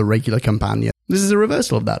without the regular companion. This is a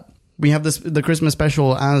reversal of that. We have the Christmas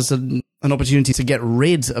special as an opportunity to get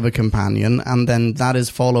rid of a companion, and then that is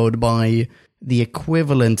followed by the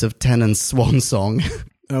equivalent of Tennant's swan song.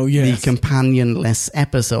 Oh, yes. The companionless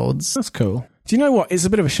episodes. That's cool. Do you know what? It's a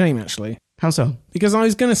bit of a shame, actually. How so? Because I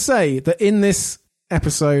was going to say that in this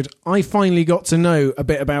episode, I finally got to know a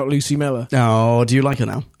bit about Lucy Miller. Oh, do you like her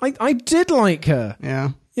now? I did like her.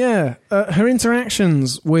 Yeah. Yeah. Her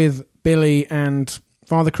interactions with Billy and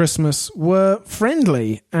Father Christmas were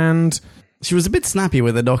friendly, and she was a bit snappy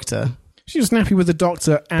with the Doctor. She was snappy with the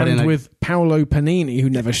Doctor and with Paolo Panini, who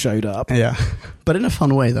never showed up. Yeah. But in a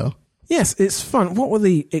fun way, though. Yes, it's fun. What were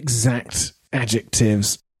the exact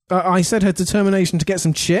adjectives? I said her determination to get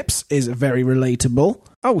some chips is very relatable.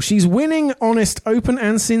 Oh, she's winning, honest, open,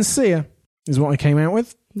 and sincere, is what I came out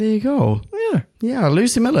with. There you go. Yeah. Yeah,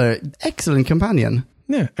 Lucy Miller, excellent companion.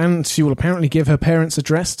 Yeah, and she will apparently give her parents'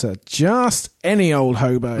 address to just any old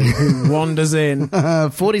hobo who wanders in.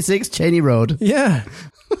 46 Cheney Road. Yeah.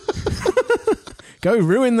 Go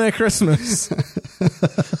ruin their Christmas.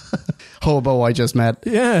 Hobo I just met.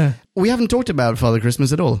 Yeah. We haven't talked about Father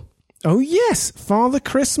Christmas at all. Oh, yes. Father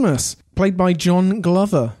Christmas, played by John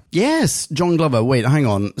Glover. Yes, John Glover. Wait, hang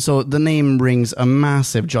on. So the name rings a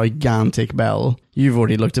massive, gigantic bell. You've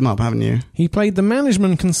already looked him up, haven't you? He played the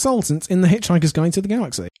management consultant in The Hitchhiker's Guide to the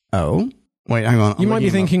Galaxy. Oh? Wait, hang on. You might be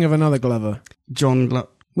thinking of another Glover. John Glover.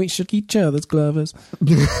 We should each other's Glovers.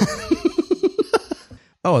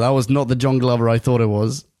 Oh, that was not the John Glover I thought it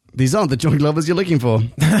was. These aren't the John Glovers you're looking for.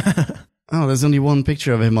 Oh, there's only one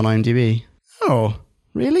picture of him on IMDb. Oh,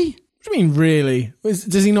 really? What do you mean, really?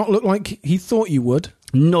 Does he not look like he thought you would?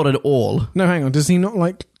 Not at all. No, hang on. Does he not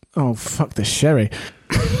like... Oh, fuck this sherry.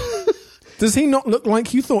 Does he not look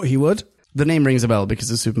like you thought he would? The name rings a bell because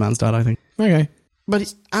of Superman's dad, I think. Okay. But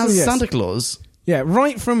as yes. Santa Claus... Yeah,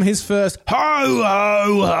 right from his first ho,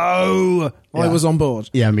 ho, ho, I was on board.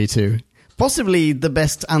 Yeah, me too. Possibly the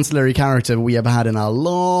best ancillary character we have had in a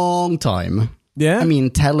long time. Yeah? I mean,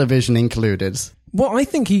 television included. Well, I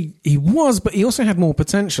think he was, but he also had more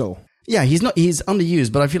potential. Yeah, he's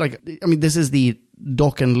underused, but I feel like, I mean, this is the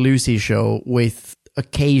Doc and Lucy show with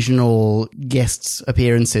occasional guest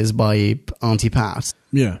appearances by Auntie Pat.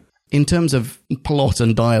 Yeah. In terms of plot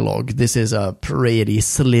and dialogue, this is a pretty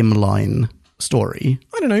slimline story.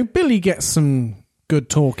 I don't know, Billy gets some good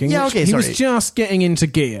talking. Yeah, okay, He sorry. was just getting into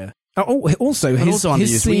gear. Also, But his also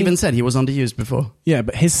underused. scene... We even said he was underused before. Yeah,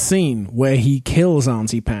 but his scene where he kills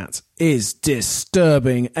Auntie Pat is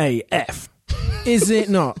disturbing AF. Is it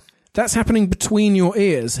not? That's happening between your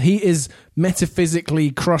ears. He is metaphysically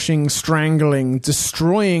crushing, strangling,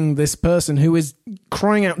 destroying this person who is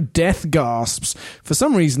crying out death gasps. For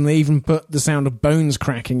some reason, they even put the sound of bones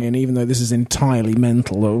cracking in, even though this is entirely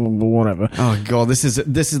mental or whatever. Oh god, this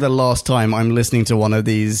is the last time I'm listening to one of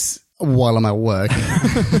these while I'm at work.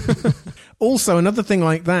 Also, another thing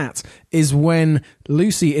like that is when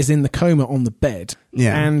Lucy is in the coma on the bed,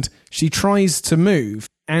 Yeah. and she tries to move,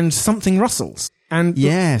 and something rustles. And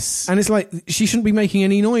Yes. And it's like, she shouldn't be making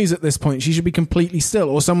any noise at this point. She should be completely still,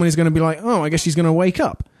 or someone is going to be like, oh, I guess she's going to wake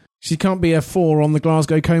up. She can't be a 4 on the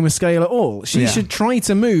Glasgow coma scale at all. She Yeah. should try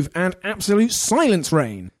to move, and absolute silence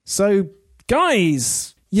reign. So,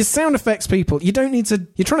 guys, your sound effects people, you don't need to...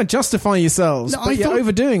 You're trying to justify yourselves, No, but you're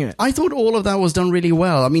overdoing it. I thought all of that was done really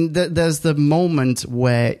well. I mean, there's the moment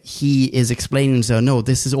where he is explaining to her, no,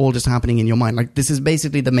 this is all just happening in your mind. Like, this is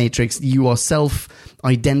basically the Matrix. You are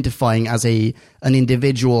self-identifying as an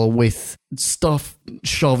individual with stuff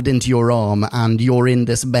shoved into your arm, and you're in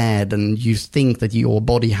this bed, and you think that your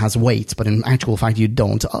body has weight, but in actual fact you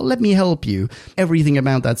don't. Oh, let me help you. Everything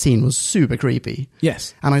about that scene was super creepy.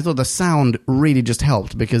 Yes. And I thought the sound really just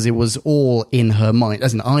helped because it was all in her mind.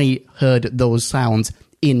 As in, I heard those sounds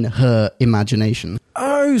in her imagination.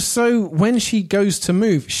 Oh, so when she goes to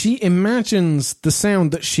move, she imagines the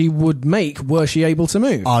sound that she would make were she able to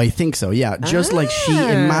move. I think so, yeah. Just like she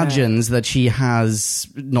imagines that she has,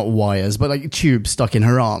 not wires, but like tubes stuck in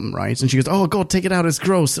her arm, right? And she goes, oh God, take it out, it's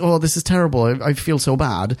gross. Oh, this is terrible. I feel so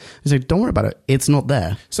bad. He's like, don't worry about it. It's not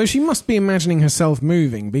there. So she must be imagining herself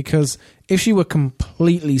moving, because if she were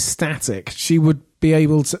completely static, she would be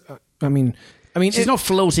able to... I mean, She's not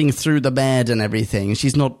floating through the bed and everything.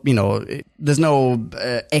 She's not, there's no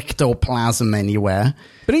ectoplasm anywhere.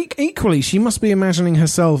 But equally, she must be imagining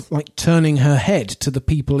herself like turning her head to the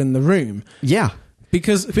people in the room. Yeah.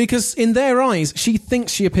 Because in their eyes, she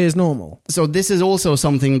thinks she appears normal. So this is also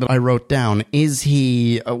something that I wrote down. Is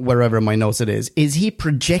he, wherever in my notes it is he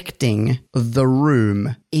projecting the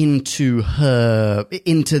room into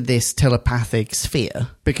this telepathic sphere?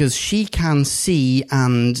 Because she can see,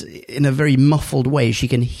 and in a very muffled way, she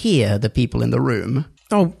can hear the people in the room.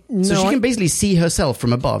 Oh, no. So she can basically see herself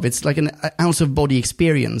from above. It's like an out-of-body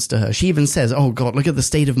experience to her. She even says, oh God, look at the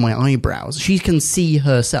state of my eyebrows. She can see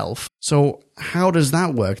herself. So how does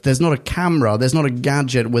that work? There's not a camera. There's not a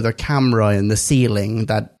gadget with a camera in the ceiling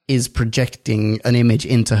that is projecting an image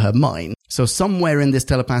into her mind. So somewhere in this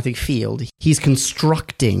telepathic field, he's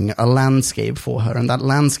constructing a landscape for her, and that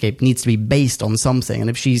landscape needs to be based on something. And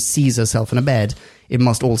if she sees herself in a bed, it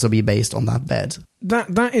must also be based on that bed.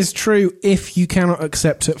 That is true if you cannot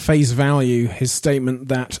accept at face value his statement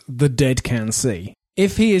that the dead can see.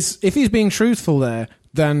 If he's being truthful there,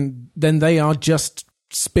 then they are just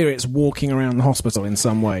spirits walking around the hospital in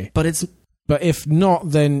some way. But if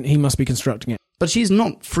not, then he must be constructing it. But she's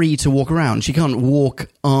not free to walk around. She can't walk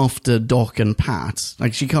after Doc and Pat.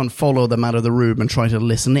 Like, she can't follow them out of the room and try to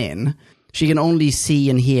listen in. She can only see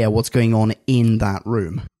and hear what's going on in that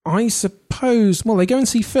room. I suppose... Well, they go and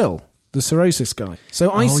see Phil, the cirrhosis guy.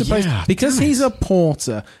 So I suppose... Yeah, because he's a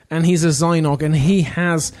porter, and he's a Zynog, and he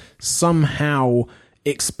has somehow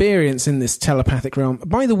experience in this telepathic realm.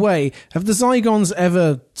 By the way, have the Zygons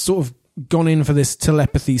ever sort of gone in for this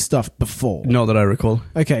telepathy stuff before? Not that I recall.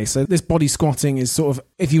 Okay, so this body squatting is sort of...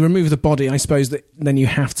 If you remove the body, I suppose that then you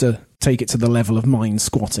have to take it to the level of mind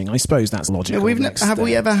squatting. I suppose that's logical. We've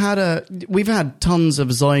had tons of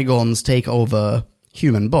Zygons take over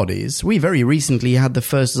human bodies. We very recently had the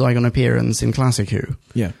first Zygon appearance in Classic Who.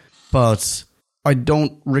 Yeah. But I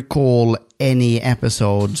don't recall any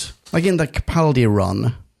episode... Like in the Capaldi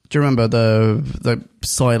run, do you remember the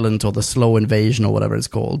silent or the slow invasion or whatever it's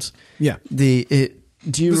called? Yeah. The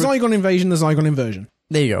Zygon invasion, the Zygon inversion.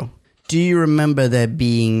 There you go. Do you remember there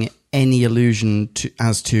being any allusion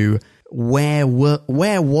as to where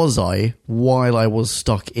was I while I was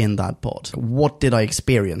stuck in that pod? What did I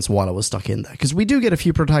experience while I was stuck in there? Because we do get a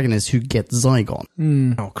few protagonists who get Zygon.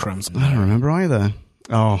 Oh, crumbs. I don't remember either.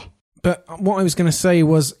 Oh. But what I was going to say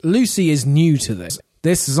was Lucy is new to this.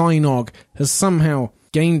 This Zynog has somehow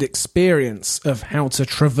gained experience of how to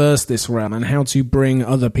traverse this realm and how to bring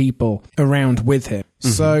other people around with him. Mm-hmm.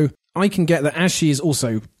 So I can get that as she is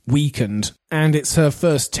also weakened and it's her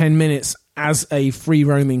first 10 minutes as a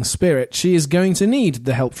free-roaming spirit, she is going to need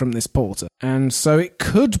the help from this porter. And so it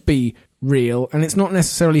could be real, and it's not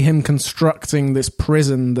necessarily him constructing this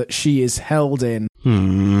prison that she is held in.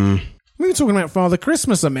 We were talking about Father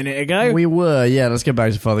Christmas a minute ago. We were, yeah. Let's get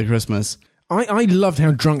back to Father Christmas. I loved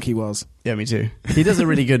how drunk he was. Yeah, me too. He does a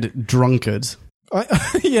really good drunkard.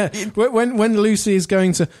 Yeah, when Lucy is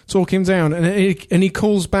going to talk him down, and he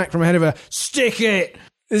calls back from ahead of her, "Stick it!"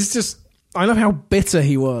 It's just, I love how bitter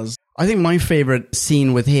he was. I think my favourite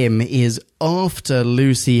scene with him is after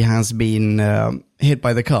Lucy has been hit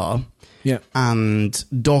by the car. Yeah. And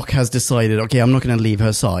Doc has decided, okay, I'm not going to leave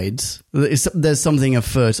her side. There's something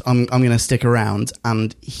afoot. I'm going to stick around.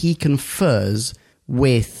 And he confers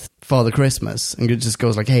with Father Christmas and just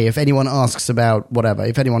goes like, hey, if anyone asks about whatever,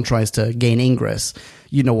 if anyone tries to gain ingress,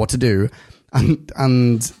 you know what to do.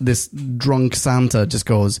 And this drunk Santa just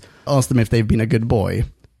goes, ask them if they've been a good boy.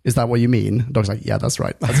 Is that what you mean? Doc's like, yeah, that's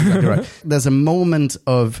right. That's exactly right. There's a moment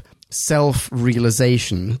of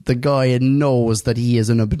self-realization. The guy knows that he is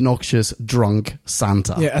an obnoxious, drunk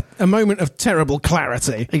Santa. Yeah, a moment of terrible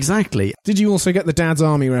clarity. Exactly. Did you also get the Dad's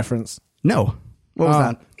Army reference? No. What was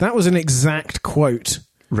that? That was an exact quote.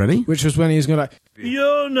 Really? Which was when he was going like,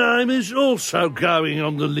 your name is also going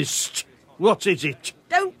on the list. What is it?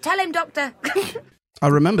 Don't tell him, Doctor. I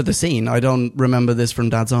remember the scene. I don't remember this from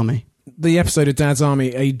Dad's Army. The episode of Dad's Army,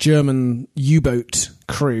 a German U-boat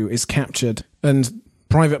crew is captured, and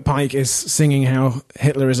Private Pike is singing how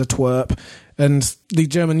Hitler is a twerp, and the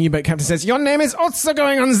German U-boat captain says, your name is also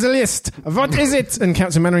going on the list. What is it? And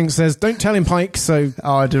Captain Mannering says, don't tell him, Pike. So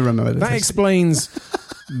oh, I do remember this. That explains...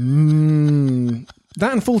 that and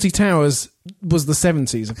Fawlty Towers was the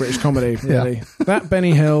 70s of British comedy, really. Yeah. That,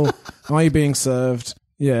 Benny Hill, Are You Being Served?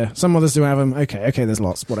 Yeah, some others do have them. Okay, there's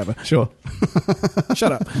lots, whatever. Sure.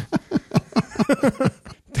 Shut up.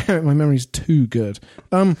 Damn it, my memory's too good.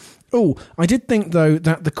 I did think, though,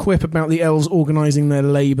 that the quip about the elves organising their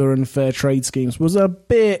labour and fair trade schemes was a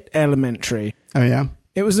bit elementary. Oh, yeah?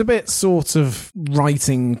 It was a bit sort of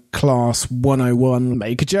writing class 101.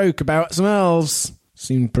 Make a joke about some elves.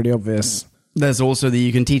 Seemed pretty obvious. There's also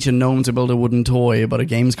you can teach a gnome to build a wooden toy about a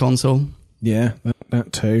games console. Yeah,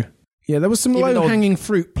 that too. Yeah, there was some low-hanging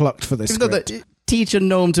fruit plucked for this script. Teach a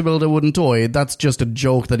gnome to build a wooden toy, that's just a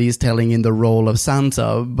joke that he's telling in the role of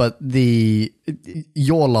Santa, but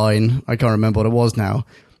your line, I can't remember what it was now,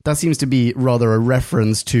 that seems to be rather a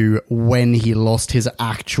reference to when he lost his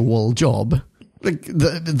actual job. Like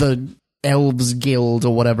the Elves Guild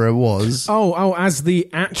or whatever it was. Oh, as the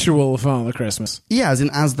actual Father Christmas. Yeah,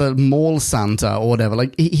 as the mall Santa or whatever.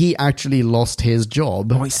 Like, he actually lost his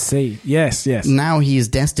job. Oh, I see. Yes. Now he's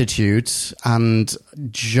destitute and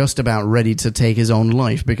just about ready to take his own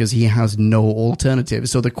life because he has no alternative.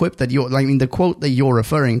 So the quote that you're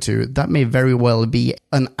referring to, that may very well be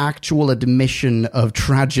an actual admission of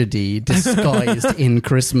tragedy disguised in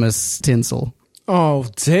Christmas tinsel. Oh,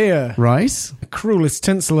 dear. Right? The cruelest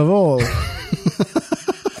tinsel of all.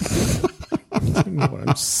 I don't know what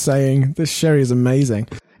I'm saying. This sherry is amazing.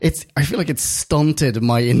 I feel like it's stunted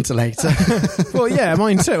my intellect. Well, yeah,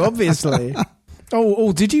 mine too, obviously.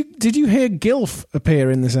 Oh, did you hear Gilf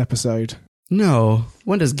appear in this episode? No.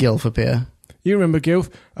 When does Gilf appear? You remember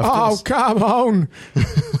Gilf? Oh, come on!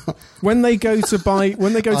 When they go to buy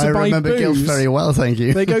booze, I remember Gilf very well, thank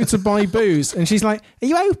you. They go to buy booze, and she's like, "Are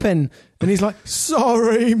you open?" And he's like,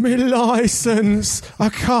 "Sorry, me license, I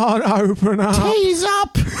can't open up." Tease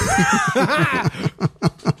up.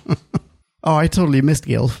 Oh, I totally missed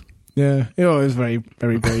Gilf. Yeah, it was very,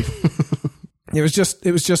 very brief. It was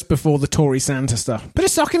just before the Tory Santa stuff. Put a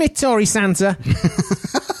sock in it, Tory Santa.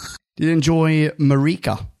 Did you enjoy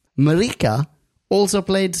Marika? Marika also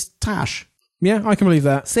played Tash. Yeah, I can believe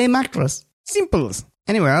that. Same actress. Simples.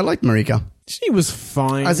 Anyway, I liked Marika. She was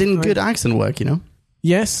fine. As in good accent work, you know?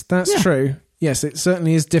 Yes, that's true. Yes, it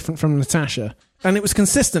certainly is different from Natasha. And it was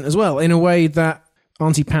consistent as well, in a way that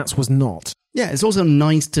Auntie Pat's was not. Yeah, it's also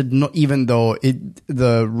nice to not, even though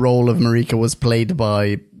the role of Marika was played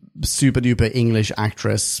by super duper English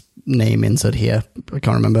actress, name insert here. I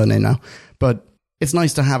can't remember her name now. But it's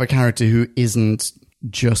nice to have a character who isn't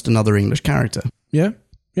just another English character. Yeah.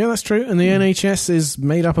 Yeah, that's true. And the NHS is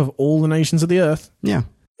made up of all the nations of the earth. Yeah.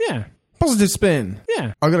 Yeah. Positive spin.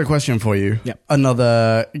 Yeah. I've got a question for you. Yep.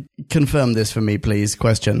 Another, confirm this for me, please,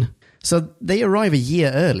 question. So they arrive a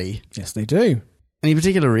year early. Yes, they do. Any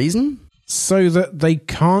particular reason? So that they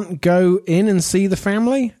can't go in and see the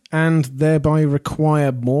family and thereby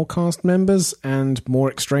require more cast members and more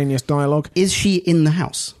extraneous dialogue. Is she in the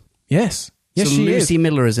house? Yes. Yes, so she Lucy is.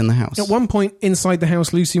 Miller is in the house. At one point inside the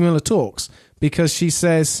house, Lucy Miller talks because she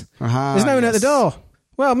says, there's no one at the door.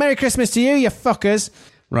 Well, Merry Christmas to you, you fuckers.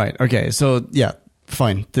 Right, okay, so yeah,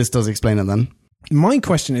 fine. This does explain it then. My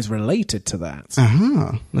question is related to that.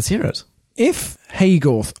 Let's hear it. If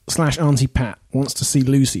Haygarth / Auntie Pat wants to see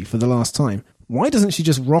Lucy for the last time, why doesn't she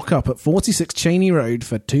just rock up at 46 Cheney Road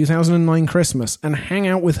for 2009 Christmas and hang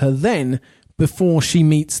out with her then before she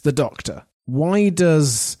meets the Doctor? Why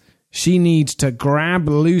does she need to grab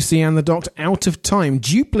Lucy and the Doctor out of time,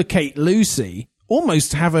 duplicate Lucy,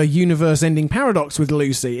 almost have a universe-ending paradox with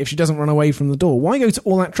Lucy if she doesn't run away from the door? Why go to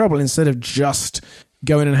all that trouble instead of just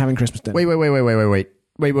going and having Christmas dinner?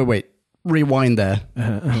 Wait. Rewind there.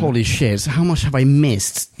 Holy shit. How much have I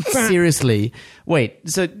missed? Seriously. Wait,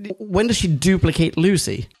 so when does she duplicate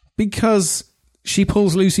Lucy? Because she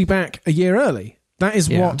pulls Lucy back a year early. That is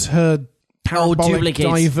what her parabolic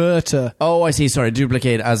diverter... Oh, I see. Sorry,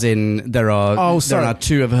 duplicate as in there are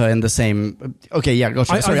two of her in the same... Okay, yeah,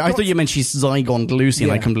 gotcha. I thought you meant she's Zygon Lucy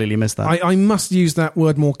and I completely missed that. I must use that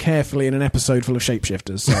word more carefully in an episode full of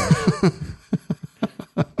shapeshifters. So.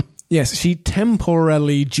 Yes, she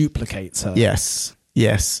temporarily duplicates her. Yes.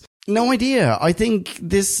 No idea. I think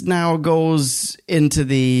this now goes into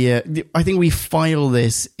the... I think we file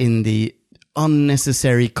this in the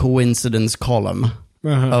unnecessary coincidence column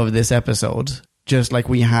of this episode. Just like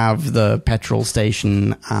we have the petrol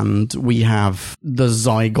station and we have the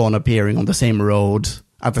Zygon appearing on the same road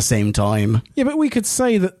at the same time. Yeah, but we could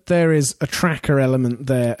say that there is a tracker element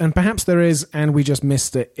there, and perhaps there is, and we just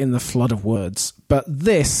missed it in the flood of words. But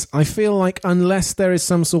this, I feel like unless there is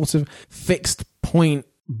some sort of fixed point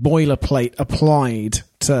boilerplate applied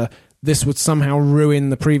to this would somehow ruin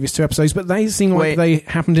the previous two episodes, but they seem like they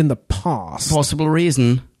happened in the past. Possible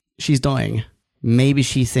reason, she's dying. Maybe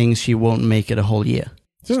she thinks she won't make it a whole year.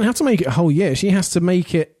 She doesn't have to make it a whole year. She has to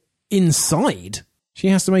make it inside. She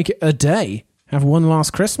has to make it a day. Have one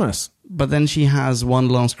last Christmas. But then she has one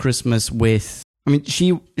last Christmas with... I mean,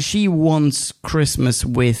 she wants Christmas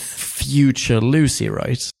with future Lucy,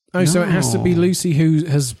 right? Oh, so it has to be Lucy who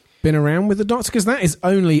has been around with the Doctor? Because that is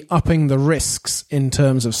only upping the risks in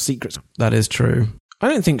terms of secrets. That is true. I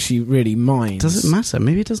don't think she really minds. Does it matter?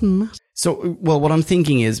 Maybe it doesn't matter. So, well, what I'm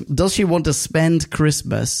thinking is, does she want to spend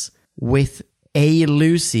Christmas with a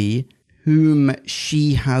Lucy whom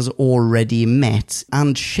she has already met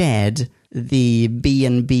and shared the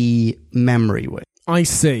B&B memory with? I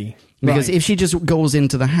see. Because if she just goes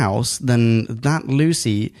into the house, then that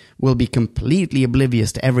Lucy will be completely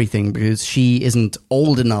oblivious to everything because she isn't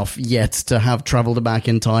old enough yet to have travelled back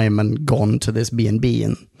in time and gone to this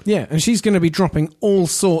B&B. Yeah, and she's going to be dropping all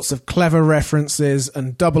sorts of clever references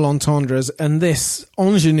and double entendres, and this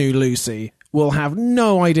ingenue Lucy will have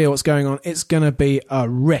no idea what's going on. It's going to be a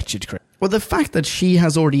wretched Christmas. Well, the fact that she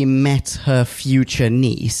has already met her future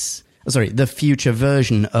niece... Sorry, the future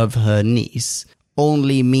version of her niece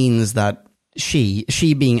only means that she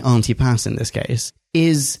being Auntie Pat in this case,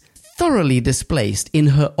 is thoroughly displaced in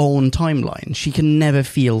her own timeline. She can never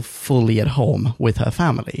feel fully at home with her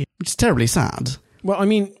family, which is terribly sad. Well, I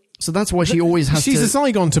mean... So that's why she always has She's a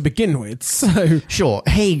Zygon to begin with, so... Sure,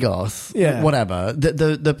 Haygarth, whatever.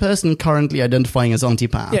 The person currently identifying as Auntie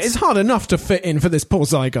Pat. Yeah, it's hard enough to fit in for this poor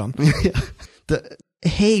Zygon. The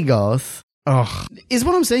Haygarth... Oh, is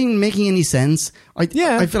what I'm saying making any sense? I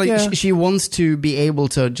feel like she wants to be able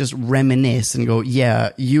to just reminisce and go, yeah,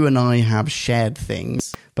 you and I have shared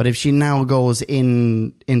things. But if she now goes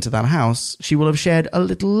into that house, she will have shared a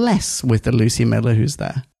little less with the Lucy Miller who's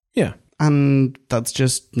there. Yeah. And that's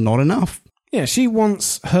just not enough. Yeah, she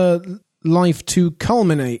wants her life to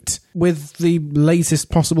culminate with the latest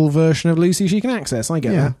possible version of Lucy she can access. I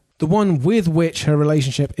get that. The one with which her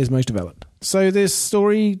relationship is most developed. So this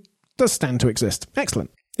story does stand to exist.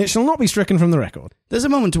 Excellent. It shall not be stricken from the record. There's a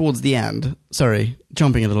moment towards the end. Sorry,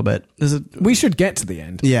 jumping a little bit. We should get to the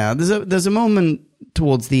end. Yeah, there's a moment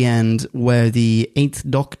towards the end where the 8th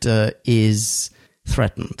Doctor is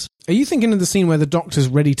threatened. Are you thinking of the scene where the Doctor's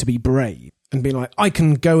ready to be brave and be like, I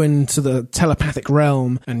can go into the telepathic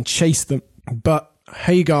realm and chase them, but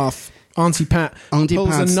Haygarth Auntie Pat pulls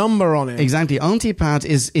Pat's a number on him. Exactly. Auntie Pat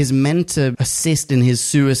is meant to assist in his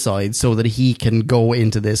suicide so that he can go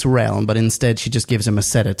into this realm, but instead she just gives him a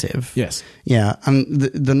sedative. Yes. Yeah, and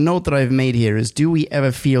the note that I've made here is, do we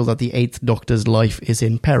ever feel that the Eighth Doctor's life is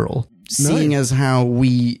in peril? No. Seeing as how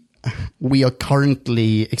we are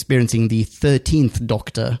currently experiencing the 13th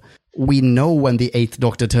Doctor, we know when the 8th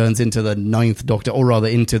Doctor turns into the 9th Doctor, or rather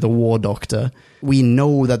into the War Doctor. We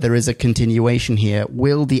know that there is a continuation here.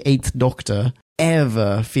 Will the 8th Doctor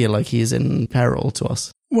ever feel like he's in peril to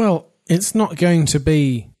us? Well, it's not going to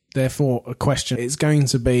be, therefore, a question. It's going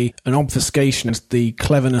to be an obfuscation. The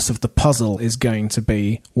cleverness of the puzzle is going to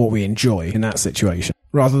be what we enjoy in that situation,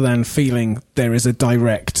 rather than feeling there is a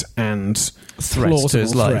direct and Threat to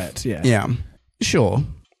his life. threat. Yeah. Yeah, sure.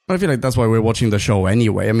 I feel like that's why we're watching the show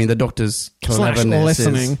anyway. I mean, the Doctor's cleverness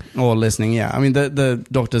or listening. Yeah, I mean, the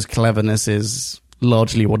Doctor's cleverness is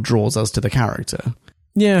largely what draws us to the character.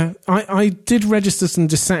 Yeah, I did register some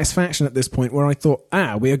dissatisfaction at this point where I thought,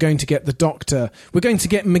 we are going to get the Doctor, we're going to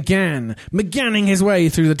get McGanning his way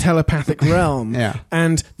through the telepathic realm. Yeah.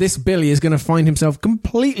 And this Billy is going to find himself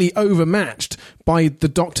completely overmatched by the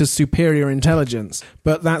Doctor's superior intelligence.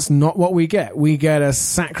 But that's not what we get. We get a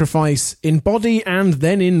sacrifice in body and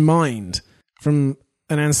then in mind from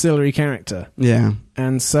an ancillary character. Yeah.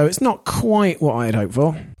 And so it's not quite what I had hoped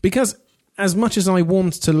for. Because as much as I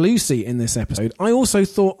warmed to Lucy in this episode, I also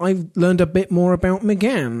thought I learned a bit more about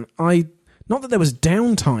McGann. Not that there was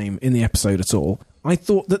downtime in the episode at all. I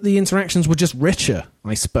thought that the interactions were just richer,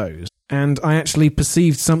 I suppose. And I actually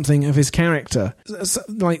perceived something of his character.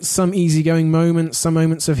 Like some easygoing moments, some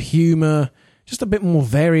moments of humour, just a bit more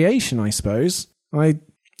variation, I suppose. I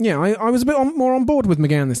was a bit more on board with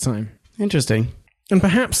McGann this time. Interesting. And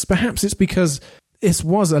perhaps it's because this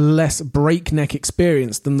was a less breakneck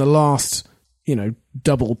experience than the last,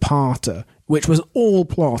 double-parter, which was all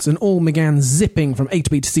plot and all McGann zipping from A to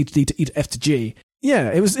B to C to D to E to F to G. Yeah,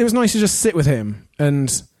 it was nice to just sit with him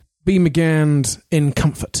and be McGann in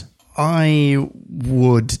comfort. I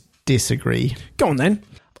would disagree. Go on, then.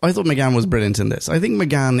 I thought McGann was brilliant in this. I think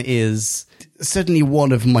McGann is certainly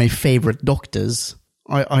one of my favourite Doctors.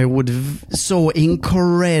 I would so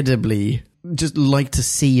incredibly just like to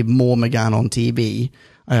see more McGann on TV.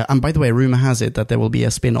 And by the way, rumour has it that there will be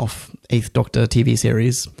a spin-off 8th Doctor TV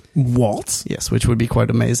series. What? Yes, which would be quite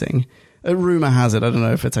amazing. Rumour has it. I don't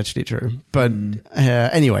know if it's actually true. But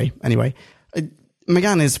anyway.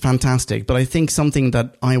 McGann is fantastic, but I think something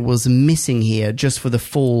that I was missing here just for the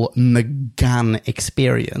full McGann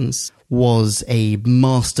experience was a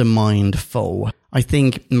mastermind foe. I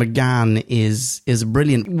think McGann is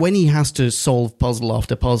brilliant when he has to solve puzzle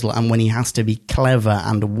after puzzle and when he has to be clever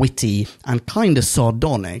and witty and kind of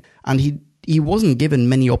sardonic. And he wasn't given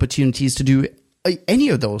many opportunities to do any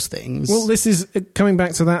of those things. Well, this is coming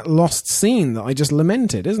back to that lost scene that I just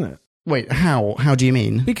lamented, isn't it? Wait, how? How do you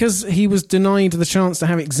mean? Because he was denied the chance to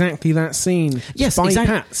have exactly that scene by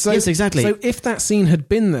Pat. Yes, exactly. So if that scene had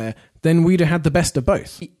been there, then we'd have had the best of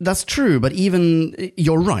both. That's true, but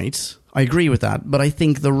you're right. I agree with that, but I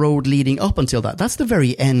think the road leading up until that's the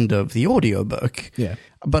very end of the audiobook. Yeah.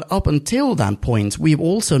 But up until that point, we've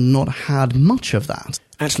also not had much of that.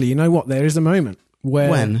 Actually, you know what? There is a moment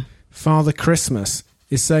where Father Christmas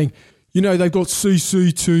is saying, they've got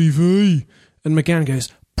CCTV. And McGann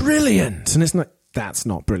goes, brilliant. And it's not, that's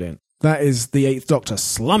not brilliant. That is the 8th Doctor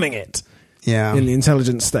slumming it. Yeah. In the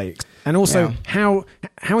intelligence stakes. And also, how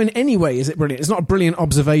in any way is it brilliant? It's not a brilliant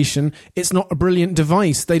observation. It's not a brilliant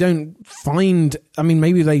device. They don't find...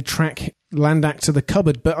 maybe they track Landak to the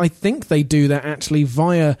cupboard, but I think they do that actually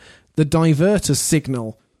via the diverter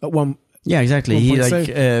signal at one... Yeah, exactly. He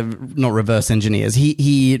not reverse engineers.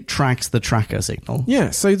 He tracks the tracker signal. Yeah,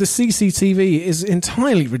 so the CCTV is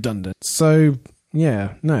entirely redundant. So,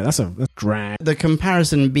 yeah, no, that's a drag. The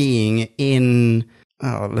comparison being in...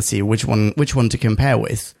 let's see which one to compare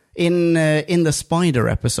with. In the Spider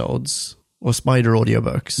episodes or Spider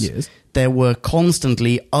audiobooks, yes, there were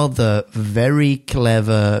constantly other very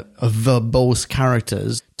clever, verbose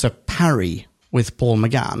characters to parry with Paul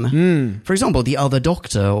McGann. For example, the other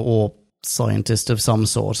Doctor or scientist of some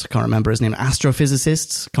sort, can't remember his name,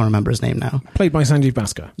 astrophysicist, can't remember his name now. Played by Sanjeev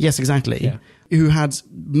Bhaskar. Yes, exactly. Yeah. Who had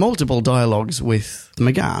multiple dialogues with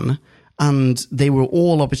McGann. And they were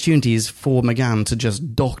all opportunities for McGann to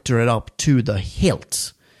just doctor it up to the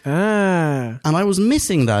hilt. And I was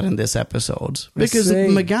missing that in this episode. Because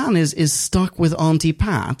McGann is stuck with Auntie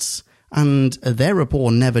Pat, and their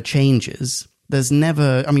rapport never changes. There's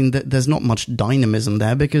not much dynamism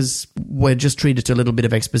there, because we're just treated to a little bit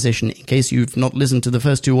of exposition. In case you've not listened to the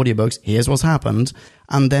first 2 audiobooks, here's what's happened.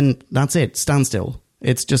 And then that's it, standstill.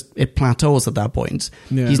 It plateaus at that point.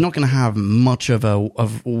 Yeah. He's not going to have much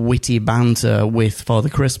of witty banter with Father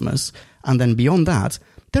Christmas. And then beyond that,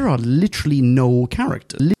 there are literally no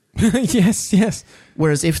characters. Yes.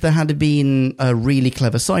 Whereas if there had been a really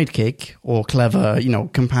clever sidekick or clever,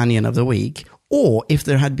 companion of the week, or if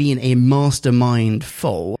there had been a mastermind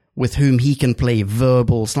foe with whom he can play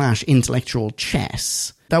verbal/intellectual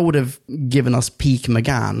chess, that would have given us peak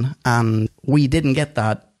McGann, and we didn't get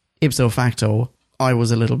that. Ipso facto, I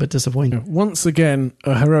was a little bit disappointed. Once again,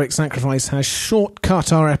 a heroic sacrifice has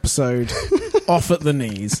shortcut our episode off at the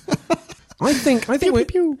knees. I think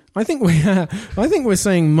we're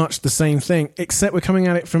saying much the same thing, except we're coming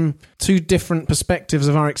at it from two different perspectives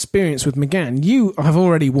of our experience with McGann. You have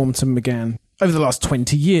already warmed to McGann over the last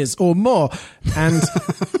 20 years or more, and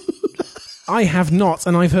I have not,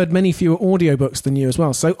 and I've heard many fewer audiobooks than you as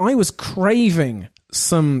well. So I was craving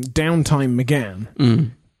some downtime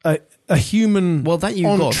McGann, a human that you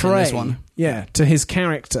got in this one, to his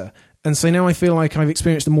character. And so now I feel like I've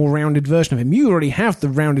experienced a more rounded version of him. You already have the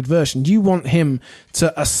rounded version. You want him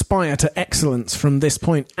to aspire to excellence from this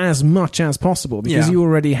point as much as possible because you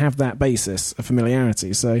already have that basis of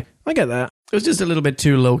familiarity. So I get that. It was just a little bit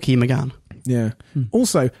too low-key McGann. Yeah.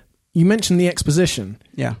 Also, you mentioned the exposition.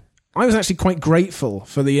 Yeah. I was actually quite grateful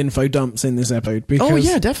for the info dumps in this episode. Because, oh,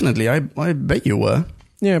 yeah, definitely. I bet you were.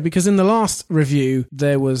 Yeah, because in the last review,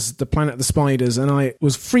 there was the Planet of the Spiders, and I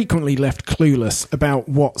was frequently left clueless about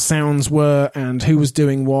what sounds were and who was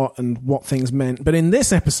doing what and what things meant. But in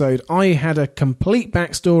this episode, I had a complete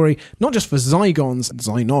backstory, not just for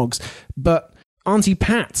Zynogs, but Auntie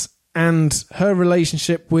Pat and her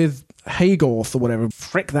relationship with Hagorth or whatever,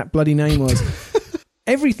 frick that bloody name was.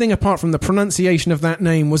 Everything apart from the pronunciation of that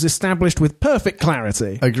name was established with perfect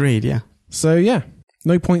clarity. Agreed, yeah. So, yeah.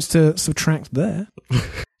 No points to subtract there.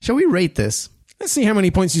 Shall we rate this? Let's see how many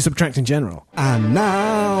points you subtract in general. And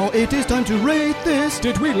now it is time to rate this.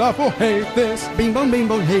 Did we love or hate this? Bing bong,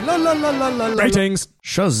 hey, la la la la la la. Ratings.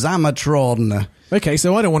 Shazamatron. Okay,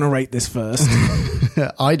 so I don't want to rate this first.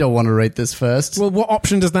 I don't want to rate this first. Well, what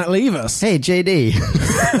option does that leave us? Hey, JD.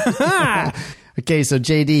 Okay, so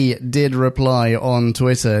JD did reply on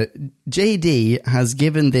Twitter. JD has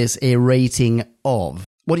given this a rating of.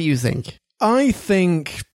 What do you think? I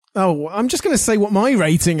think... Oh, I'm just going to say what my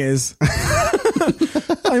rating is.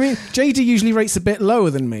 I mean, JD usually rates a bit lower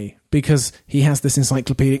than me because he has this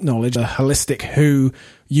encyclopedic knowledge, a holistic Who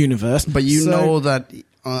universe. But you know that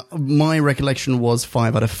my recollection was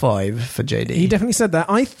 5 out of 5 for JD. He definitely said that.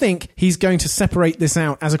 I think he's going to separate this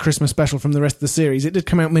out as a Christmas special from the rest of the series. It did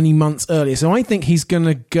come out many months earlier, so I think he's going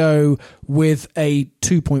to go with a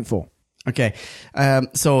 2.4. Okay,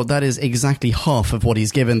 so that is exactly half of what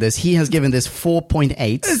he's given this. He has given this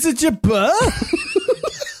 4.8. Is it your birth?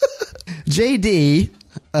 JD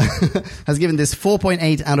has given this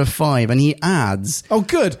 4.8 out of 5, and he adds... Oh,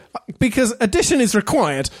 good, because addition is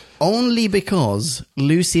required. Only because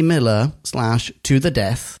Lucy Miller / To the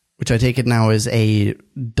Death, which I take it now is a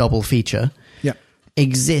double feature,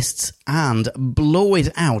 exists and blow it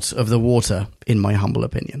out of the water, in my humble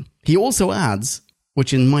opinion. He also adds...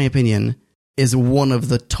 which in my opinion is one of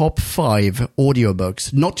the top 5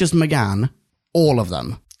 audiobooks, not just McGann, all of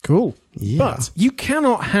them. Cool. Yeah. But you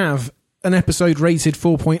cannot have an episode rated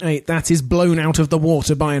 4.8 that is blown out of the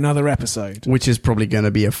water by another episode. Which is probably going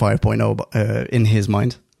to be a 5.0 in his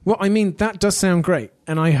mind. Well, I mean, that does sound great,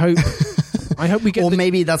 and I hope we get... Or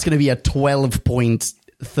maybe that's going to be a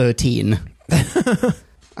 12.13.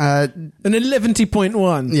 An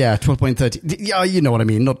 11.1. Yeah, 12.30. Yeah, you know what I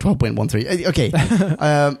mean, not 12.13. Okay.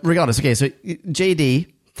 Regardless, okay, so JD,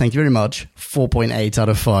 thank you very much. 4.8 out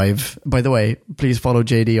of 5. By the way, please follow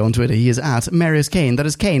JD on Twitter. He is at Marius Kane. That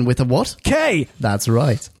is Kane with a what? K! That's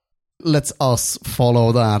right. Let's us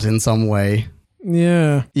follow that in some way.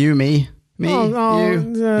 Yeah. You, me,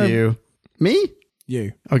 you. Me?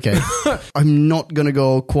 You. Okay. I'm not going to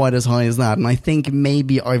go quite as high as that. And I think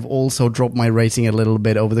maybe I've also dropped my rating a little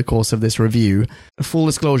bit over the course of this review. Full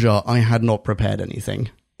disclosure, I had not prepared anything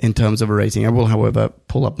in terms of a rating. I will, however,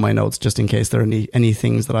 pull up my notes just in case there are any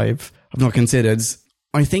things that I've not considered.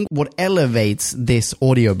 I think what elevates this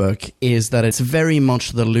audiobook is that it's very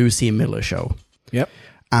much the Lucy Miller show. Yep.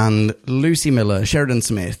 And Lucy Miller, Sheridan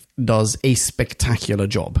Smith, does a spectacular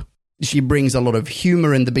job. She brings a lot of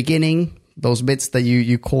humor in the beginning. Those bits that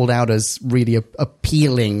you called out as really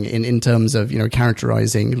appealing in terms of,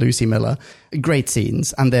 characterizing Lucy Miller. Great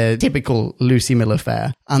scenes. And they're typical Lucy Miller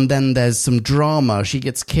fare. And then there's some drama. She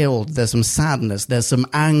gets killed. There's some sadness. There's some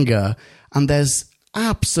anger. And there's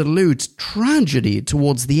absolute tragedy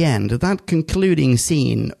towards the end. That concluding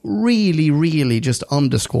scene really, really just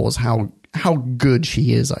underscores how how good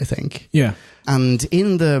she is, I think. Yeah. And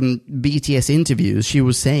in the BTS interviews, she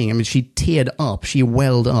was saying, I mean, she teared up, she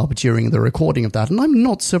welled up during the recording of that. And I'm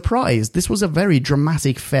not surprised. This was a very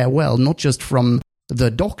dramatic farewell, not just from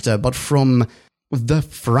the Doctor, but from the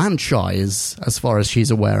franchise, as far as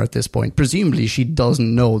she's aware at this point. Presumably, she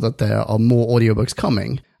doesn't know that there are more audiobooks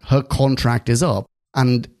coming. Her contract is up.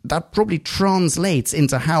 And that probably translates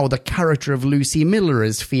into how the character of Lucy Miller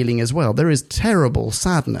is feeling as well. There is terrible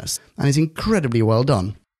sadness, and it's incredibly well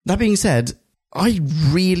done. That being said, I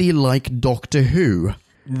really like Doctor Who.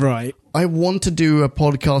 Right. I want to do a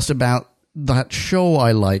podcast about that show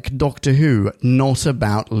I like, Doctor Who, not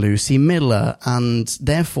about Lucy Miller, and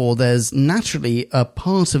therefore there's naturally a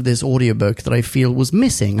part of this audiobook that I feel was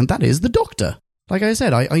missing, and that is the Doctor. Like I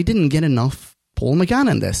said, I didn't get enough Paul McGann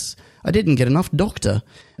in this. I didn't get enough Doctor.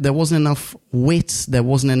 There wasn't enough wit. There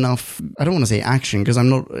wasn't enough, I don't want to say action, because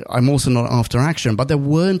I'm also not after action, but there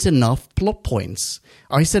weren't enough plot points.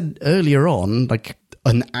 I said earlier on, like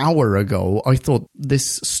an hour ago, I thought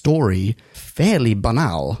this story fairly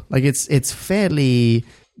banal. Like it's fairly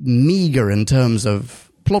meager in terms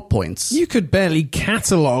of plot points. You could barely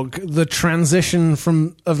catalogue the transition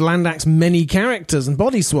of Landak's many characters and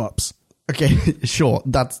body swaps. Okay, sure,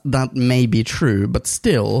 that may be true, but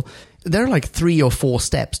still, there are like 3 or 4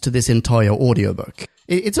 steps to this entire audiobook.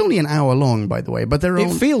 It's only an hour long, by the way, but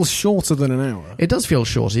it feels shorter than an hour. It does feel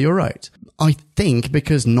shorter, you're right. I think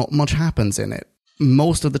because not much happens in it.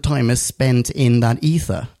 Most of the time is spent in that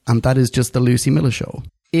ether, and that is just the Lucy Miller show.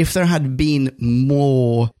 If there had been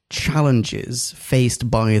more challenges faced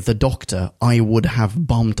by the Doctor, I would have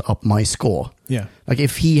bumped up my score. Yeah. Like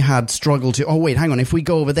if he had struggled to, oh wait, hang on, if we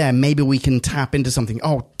go over there, maybe we can tap into something.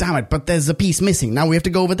 Oh, damn it, but there's a piece missing. Now we have to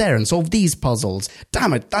go over there and solve these puzzles.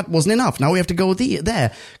 Damn it, that wasn't enough. Now we have to go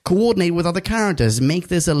there, coordinate with other characters, make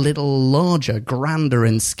this a little larger, grander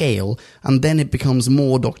in scale, and then it becomes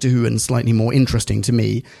more Doctor Who and slightly more interesting to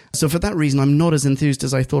me. So for that reason, I'm not as enthused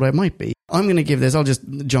as I thought I might be. I'm going to give this, I'll just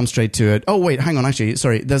jump straight to it. Oh wait, hang on, actually,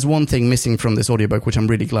 sorry, there's one thing missing from this audiobook, which I'm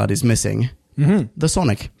really glad is missing. Mm-hmm. The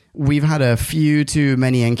Sonic. We've had a few too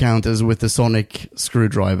many encounters with the Sonic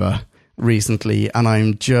screwdriver recently, and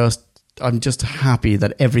I'm just happy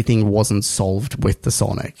that everything wasn't solved with the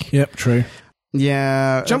Sonic. Yep, true.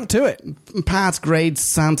 Yeah. Jump to it. Pat, great.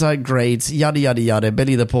 Santa, great. Yada, yada, yada.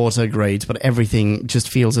 Billy the Porter, great. But everything just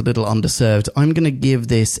feels a little underserved. I'm going to give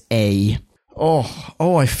this a...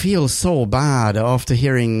 Oh, I feel so bad after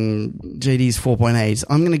hearing JD's 4.8.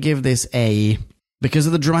 I'm going to give this a... Because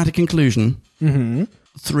of the dramatic conclusion... Mm-hmm.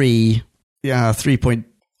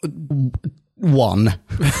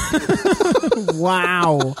 3.1.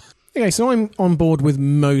 Wow. Okay, so I'm on board with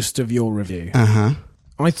most of your review. Uh-huh.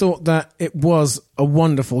 I thought that it was a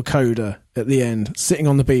wonderful coda at the end, sitting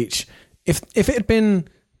on the beach. If it had been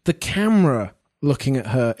the camera looking at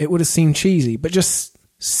her, it would have seemed cheesy, but just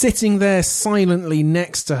sitting there silently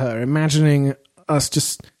next to her, imagining us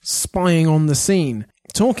just spying on the scene,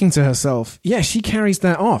 talking to herself, yeah, she carries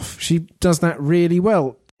that off. She does that really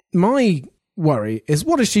well. My worry is,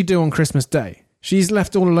 what does she do on Christmas Day? She's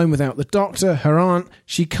left all alone without the Doctor, her aunt.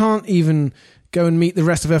 She can't even go and meet the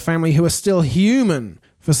rest of her family who are still human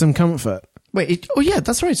for some comfort. Wait, oh yeah,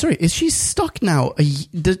 that's right, sorry. Is she stuck now?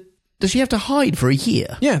 Does she have to hide for a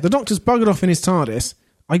year? Yeah, the Doctor's buggered off in his TARDIS.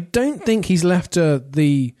 I don't think he's left her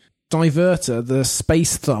the diverter, the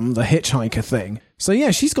space thumb, the hitchhiker thing. So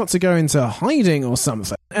yeah, she's got to go into hiding or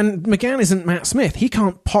something. And McGann isn't Matt Smith. He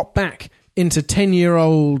can't pop back into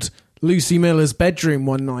 10-year-old Lucy Miller's bedroom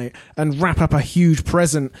one night and wrap up a huge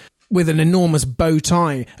present with an enormous bow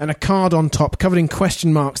tie and a card on top covered in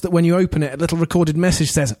question marks that when you open it, a little recorded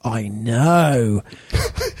message says, I know.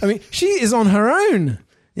 I mean, she is on her own.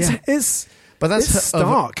 Yeah. But that's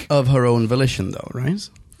stark. Of her own volition, though, right?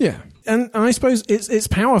 Yeah. And I suppose it's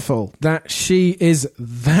powerful that she is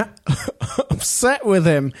that upset with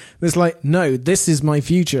him. It's like, no, this is my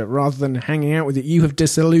future, rather than hanging out with you. You have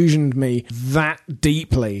disillusioned me that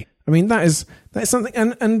deeply. I mean, that's something.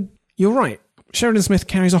 And you're right. Sheridan Smith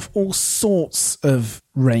carries off all sorts of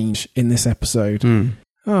range in this episode.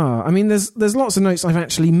 I mean, there's lots of notes I've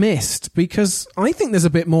actually missed, because I think there's a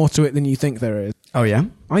bit more to it than you think there is. Oh, yeah?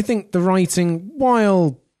 I think the writing,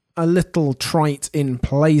 while a little trite in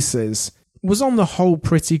places, was on the whole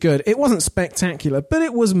pretty good. It wasn't spectacular, but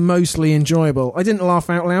it was mostly enjoyable. I didn't laugh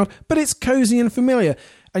out loud, but it's cozy and familiar.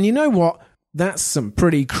 And you know what? That's some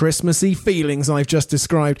pretty Christmassy feelings I've just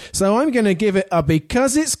described. So I'm going to give it a,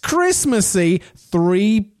 because it's Christmassy,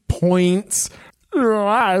 3.9.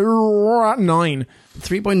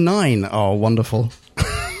 3.9. Oh, wonderful.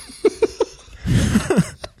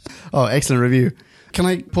 Oh, excellent review. Can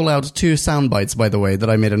I pull out 2 sound bites, by the way, that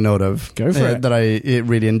I made a note of? Go for it. That I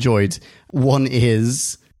really enjoyed. One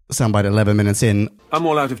is soundbite 11 minutes in. I'm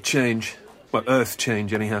all out of change. Well, earth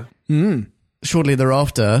change, anyhow. Shortly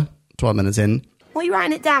thereafter, 12 minutes in. What are you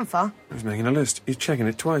writing it down for? He's making a list. He's checking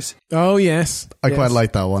it twice. Oh, yes. I quite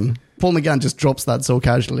like that one. Paul McGann just drops that so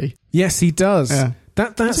casually. Yes, he does. Yeah.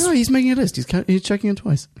 That's He's making a list. He's checking it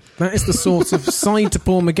twice. That is the sort of side to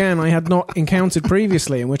Paul McGann I had not encountered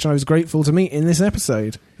previously, and which I was grateful to meet in this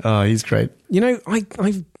episode. Oh, he's great. You know,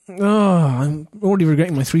 I'm already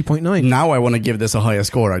regretting my 3.9. Now I want to give this a higher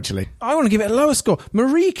score, actually. I want to give it a lower score.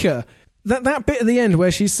 Marika, that bit at the end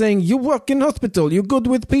where she's saying, you work in hospital, you're good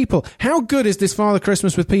with people. How good is this Father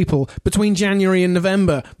Christmas with people between January and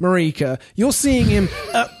November, Marika? You're seeing him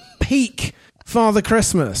at peak Father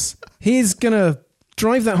Christmas. He's going to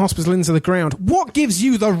drive that hospital into the ground. What gives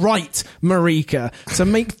you the right, Marika, to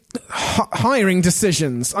make hiring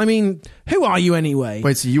decisions? I mean, who are you anyway?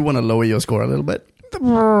 Wait, so you want to lower your score a little bit?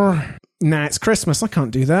 Nah, it's Christmas. I can't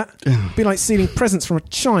do that. It'd be like stealing presents from a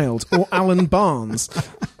child or Alan Barnes.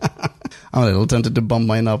 I'm a little tempted to bump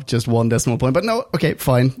mine up just 1 decimal point, but no, okay,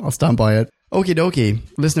 fine. I'll stand by it. Okie dokie.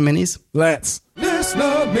 Listener minis? Let's.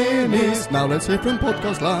 Listener minis. Now let's hear from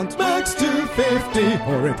Podcast Land. Max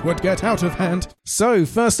 250, or it would get out of hand. So,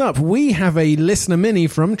 first up, we have a listener mini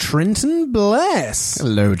from Trenton Bless.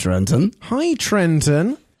 Hello, Trenton. Hi,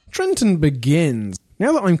 Trenton. Trenton begins.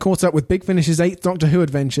 Now that I'm caught up with Big Finish's 8th Doctor Who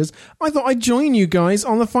adventures, I thought I'd join you guys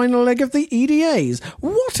on the final leg of the EDAs.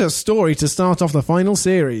 What a story to start off the final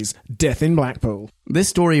series, Death in Blackpool. This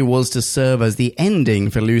story was to serve as the ending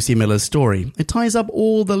for Lucy Miller's story. It ties up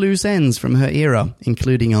all the loose ends from her era,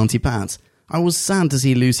 including Auntie Pat. I was sad to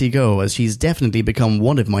see Lucy go, as she's definitely become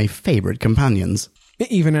one of my favourite companions.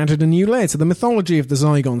 It even added a new layer to the mythology of the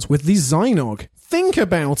Zygons with the Zynog. Think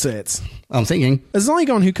about it. I'm thinking. A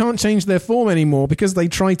Zygon who can't change their form anymore because they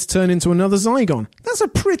tried to turn into another Zygon. That's a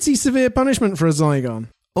pretty severe punishment for a Zygon.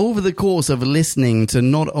 Over the course of listening to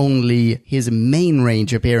not only his main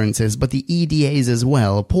range appearances, but the EDAs as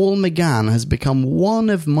well, Paul McGann has become one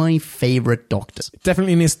of my favourite Doctors.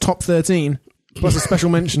 Definitely in his top 13. Plus a special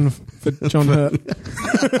mention for John Hurt.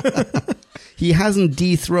 He hasn't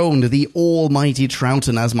dethroned the almighty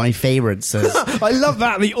Troughton as my favourite, says... I love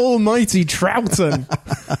that, the almighty Troughton.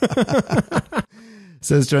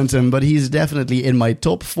 Says Trenton, but he's definitely in my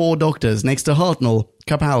top 4 Doctors next to Hartnell,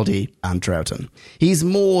 Capaldi and Troughton. He's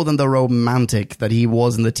more than the romantic that he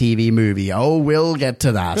was in the TV movie. Oh, we'll get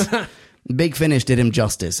to that. Big Finish did him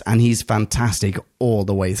justice, and he's fantastic all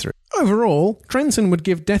the way through. Overall, Trenton would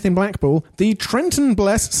give Death in Blackpool the Trenton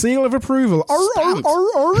Bless seal of approval.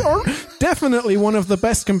 Definitely one of the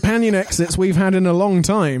best companion exits we've had in a long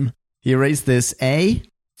time. He rates this a...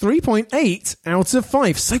 3.8 out of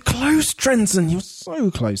 5. So close, Trenton. You're so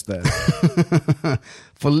close there.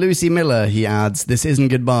 For Lucy Miller, he adds, this isn't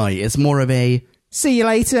goodbye. It's more of a... See you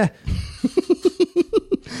later.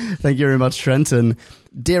 Thank you very much, Trenton.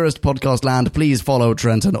 Dearest Podcast Land, please follow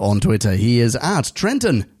Trenton on Twitter. He is at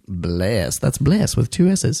Trenton Bless. That's Bless with 2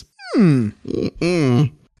 S's. The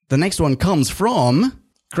next one comes from...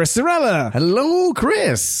 Chris Sorella. Hello,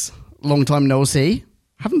 Chris. Long time no see.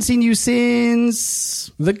 Haven't seen you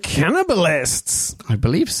since... The Cannibalists. I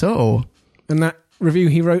believe so. And that review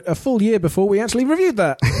he wrote a full year before we actually reviewed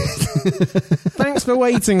that. Thanks for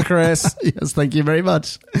waiting, Chris. Yes, thank you very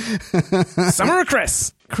much. Summer of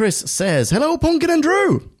Chris. Chris says, hello, Pumpkin and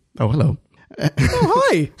Drew. Oh, hello. Oh,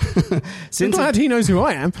 hi. I'm glad he knows who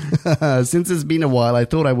I am. Since it's been a while, I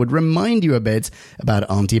thought I would remind you a bit about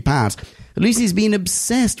Auntie Pat. Lucy's been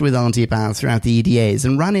obsessed with Auntie Pat throughout the EDAs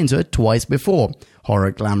and ran into it twice before.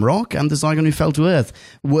 Horror Glam Rock and The Zygon Who Fell to Earth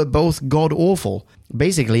were both god-awful.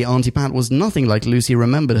 Basically, Auntie Pat was nothing like Lucy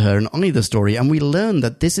remembered her in either story, and we learned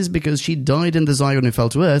that this is because she died in The Zygon Who Fell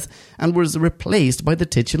to Earth and was replaced by the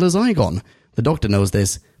titular Zygon. The Doctor knows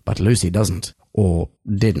this, but Lucy doesn't. Or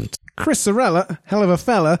didn't. Chris Sorella, hell of a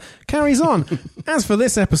fella, carries on. As for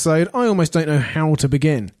this episode, I almost don't know how to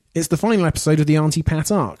begin. It's the final episode of the Auntie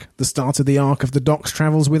Pat arc. The start of the arc of the Doc's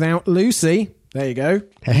travels without Lucy. There you go.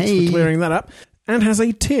 Hey. Thanks for clearing that up. And has a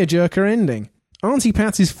tearjerker ending. Auntie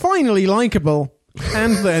Pat is finally likeable,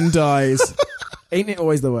 and then dies. Ain't it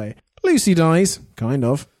always the way? Lucy dies, kind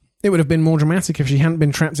of. It would have been more dramatic if she hadn't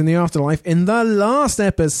been trapped in the afterlife in the last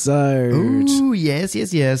episode. Ooh, yes.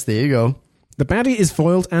 There you go. The baddie is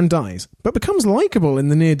foiled and dies, but becomes likeable in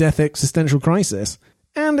the near-death existential crisis.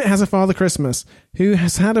 And it has a Father Christmas, who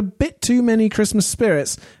has had a bit too many Christmas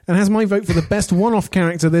spirits, and has my vote for the best one-off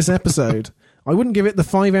character this episode. I wouldn't give it the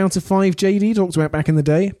 5 out of 5 JD talked about back in the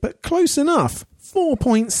day, but close enough.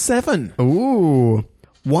 4.7. Ooh.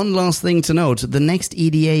 One last thing to note, the next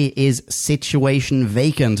EDA is situation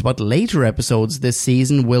vacant, but later episodes this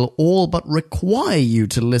season will all but require you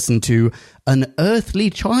to listen to An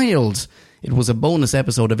Earthly Child. It was a bonus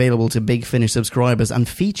episode available to Big Finish subscribers and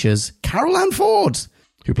features Carol Ann Ford,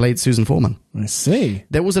 who played Susan Foreman. I see.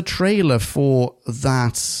 There was a trailer for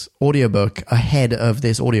that audiobook ahead of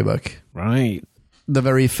this audiobook. Right. The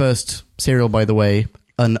very first serial, by the way,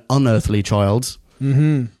 An Unearthly Child,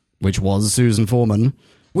 which was Susan Foreman.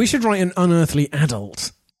 We should write An Unearthly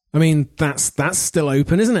Adult. I mean, that's still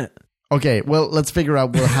open, isn't it? Okay, well, let's figure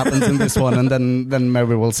out what happens in this one, and then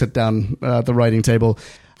maybe we'll sit down at the writing table.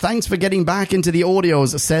 Thanks for getting back into the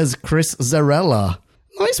audios, says Chris Zarella.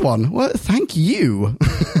 Nice one. Well, thank you.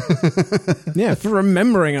 Yeah, for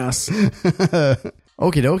remembering us. Okie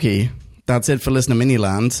dokie. That's it for Listener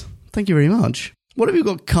Miniland. Thank you very much. What have you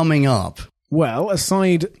got coming up? Well,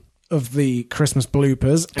 aside of the Christmas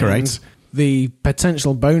bloopers Correct. and the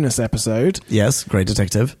potential bonus episode, Yes, Great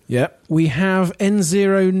Detective. we have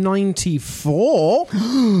N094,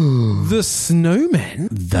 The Snowmen.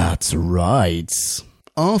 That's right.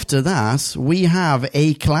 After that, we have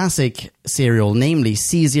a classic serial, namely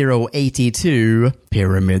C082,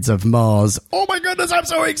 Pyramids of Mars. Oh my goodness, I'm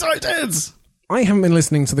so excited! I haven't been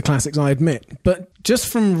listening to the classics, I admit, but just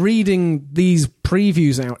from reading these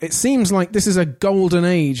previews out, it seems like this is a golden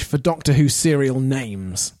age for Doctor Who serial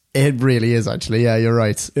names. It really is, actually. Yeah, you're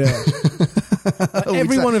right. Yeah.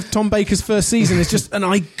 Every one of Tom Baker's first season is just an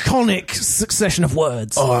iconic succession of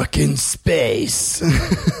words. Ark in space.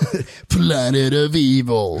 Planet of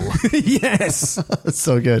evil. Yes.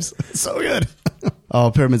 So good. So good.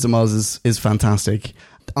 Oh, Pyramids of Mars is fantastic.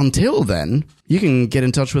 Until then, you can get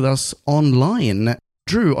in touch with us online.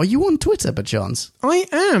 Drew, are you on Twitter, perchance? I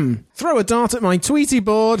am. Throw a dart at my Tweety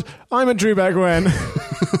board. I'm at Drew Bagwen.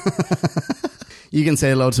 You can say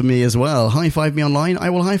hello to me as well. High-five me online. I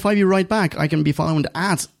will high-five you right back. I can be found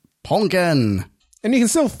at Ponken. And you can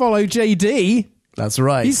still follow JD. That's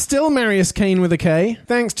right. He's still Marius Kane with a K.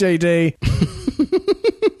 Thanks, JD.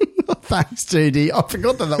 Thanks, JD. I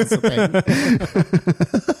forgot that was the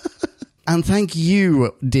thing. And thank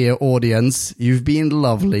you, dear audience. You've been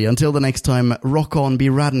lovely. Until the next time, rock on, be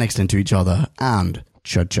rad and excellent to each other, and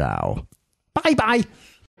ciao-ciao. Bye-bye.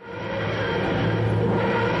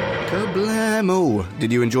 Kablamo!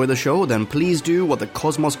 Did you enjoy the show? Then please do what the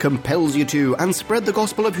cosmos compels you to and spread the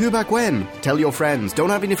gospel of Who Back When. Tell your friends. Don't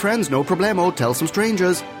have any friends? No problemo. Tell some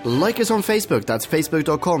strangers. Like us on Facebook. That's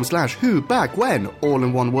facebook.com/Who Back When, all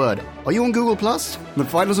in one word. Are you on Google Plus? Then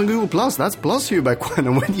find us on Google Plus. That's plus Who Back When.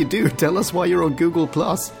 And when you do, tell us why you're on Google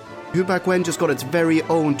Plus. Who Back When just got its very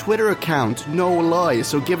own Twitter account, no lie,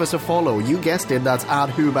 so give us a follow. You guessed it, that's at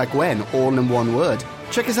Who Back When, all in one word.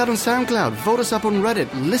 Check us out on SoundCloud, vote us up on Reddit,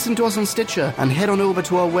 listen to us on Stitcher, and head on over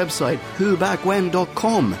to our website,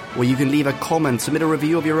 whobackwhen.com, where you can leave a comment, submit a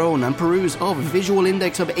review of your own, and peruse our visual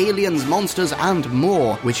index of aliens, monsters, and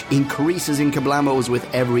more, which increases in kablamos with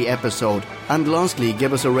every episode. And lastly,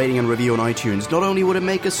 give us a rating and review on iTunes. Not only would it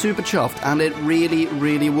make us super chuffed, and it really,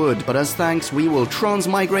 really would, but as thanks, we will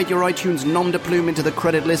transmigrate your iTunes nom de plume into the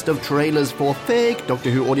credit list of trailers for fake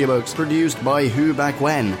Doctor Who audiobooks produced by Who Back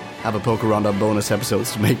When. Have a poke around our bonus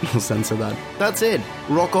episodes to make more sense of that. That's it.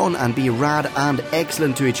 Rock on and be rad and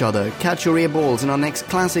excellent to each other. Catch your earballs in our next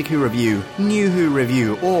classic Who review, new Who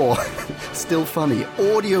review, or, still funny,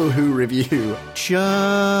 audio Who review.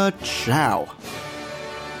 Ciao.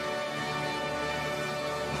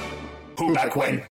 Who Back When?